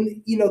 Yep.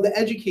 And, the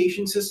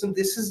education system,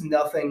 this is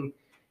nothing.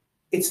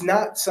 It's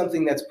not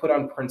something that's put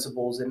on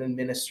principals and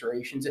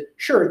administrations.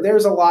 Sure,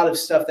 there's a lot of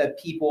stuff that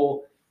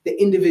the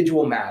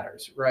individual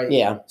matters, right?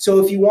 Yeah. So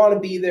if you want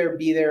to be there,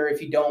 be there.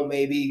 If you don't,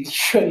 maybe you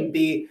shouldn't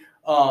be,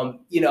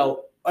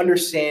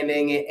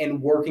 understanding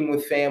and working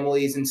with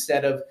families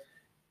instead of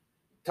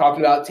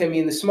talking about Timmy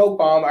and the smoke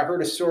bomb. I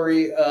heard a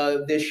story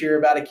this year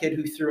about a kid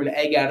who threw an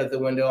egg out of the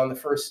window on the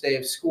first day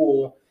of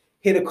school,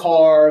 hit a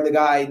car. The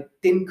guy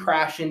didn't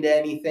crash into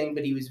anything,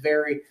 but he was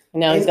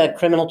Now he's got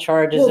criminal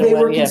charges. Well, they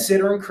were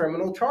considering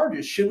criminal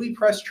charges. Should we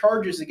press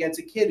charges against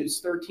a kid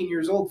who's 13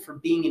 years old for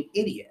being an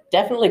idiot?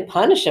 Definitely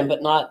punish him,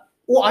 but not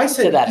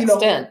to that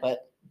extent.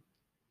 But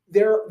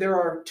there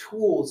are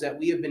tools that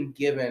we have been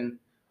given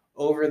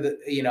over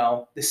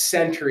the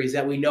centuries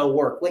that we know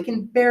work, like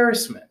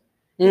embarrassment.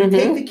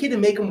 Take the kid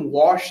and make him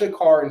wash the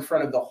car in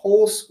front of the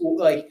whole school,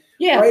 right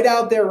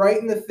out there, right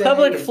in the thing.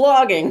 Public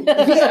flogging.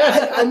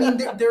 I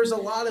mean, there's a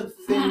lot of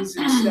things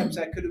and steps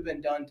that could have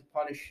been done to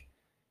punish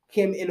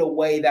him in a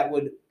way that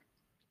would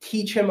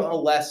teach him a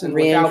lesson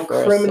without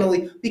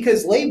criminally,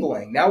 because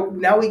labeling.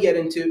 Now we get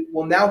into,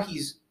 now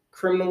he's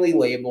criminally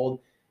labeled,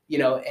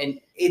 and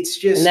it's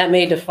just... And that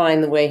may define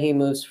the way he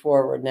moves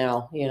forward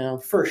now,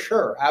 For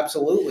sure.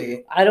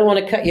 Absolutely. I don't want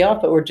to cut you off,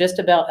 but we're just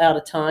about out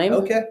of time.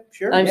 Okay,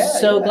 sure. I'm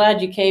so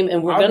glad you came,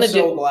 and we're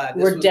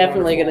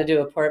definitely going to do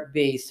a part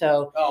B.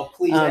 So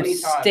please,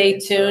 anytime. Stay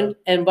tuned.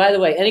 And by the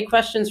way, any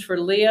questions for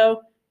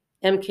Leo,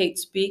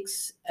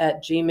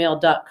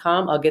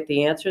 mkatespeaks@gmail.com. I'll get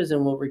the answers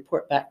and we'll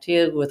report back to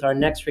you with our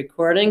next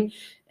recording.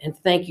 And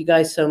thank you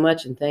guys so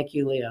much. And thank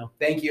you, Leo.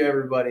 Thank you,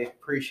 everybody.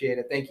 Appreciate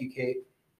it. Thank you, Kate.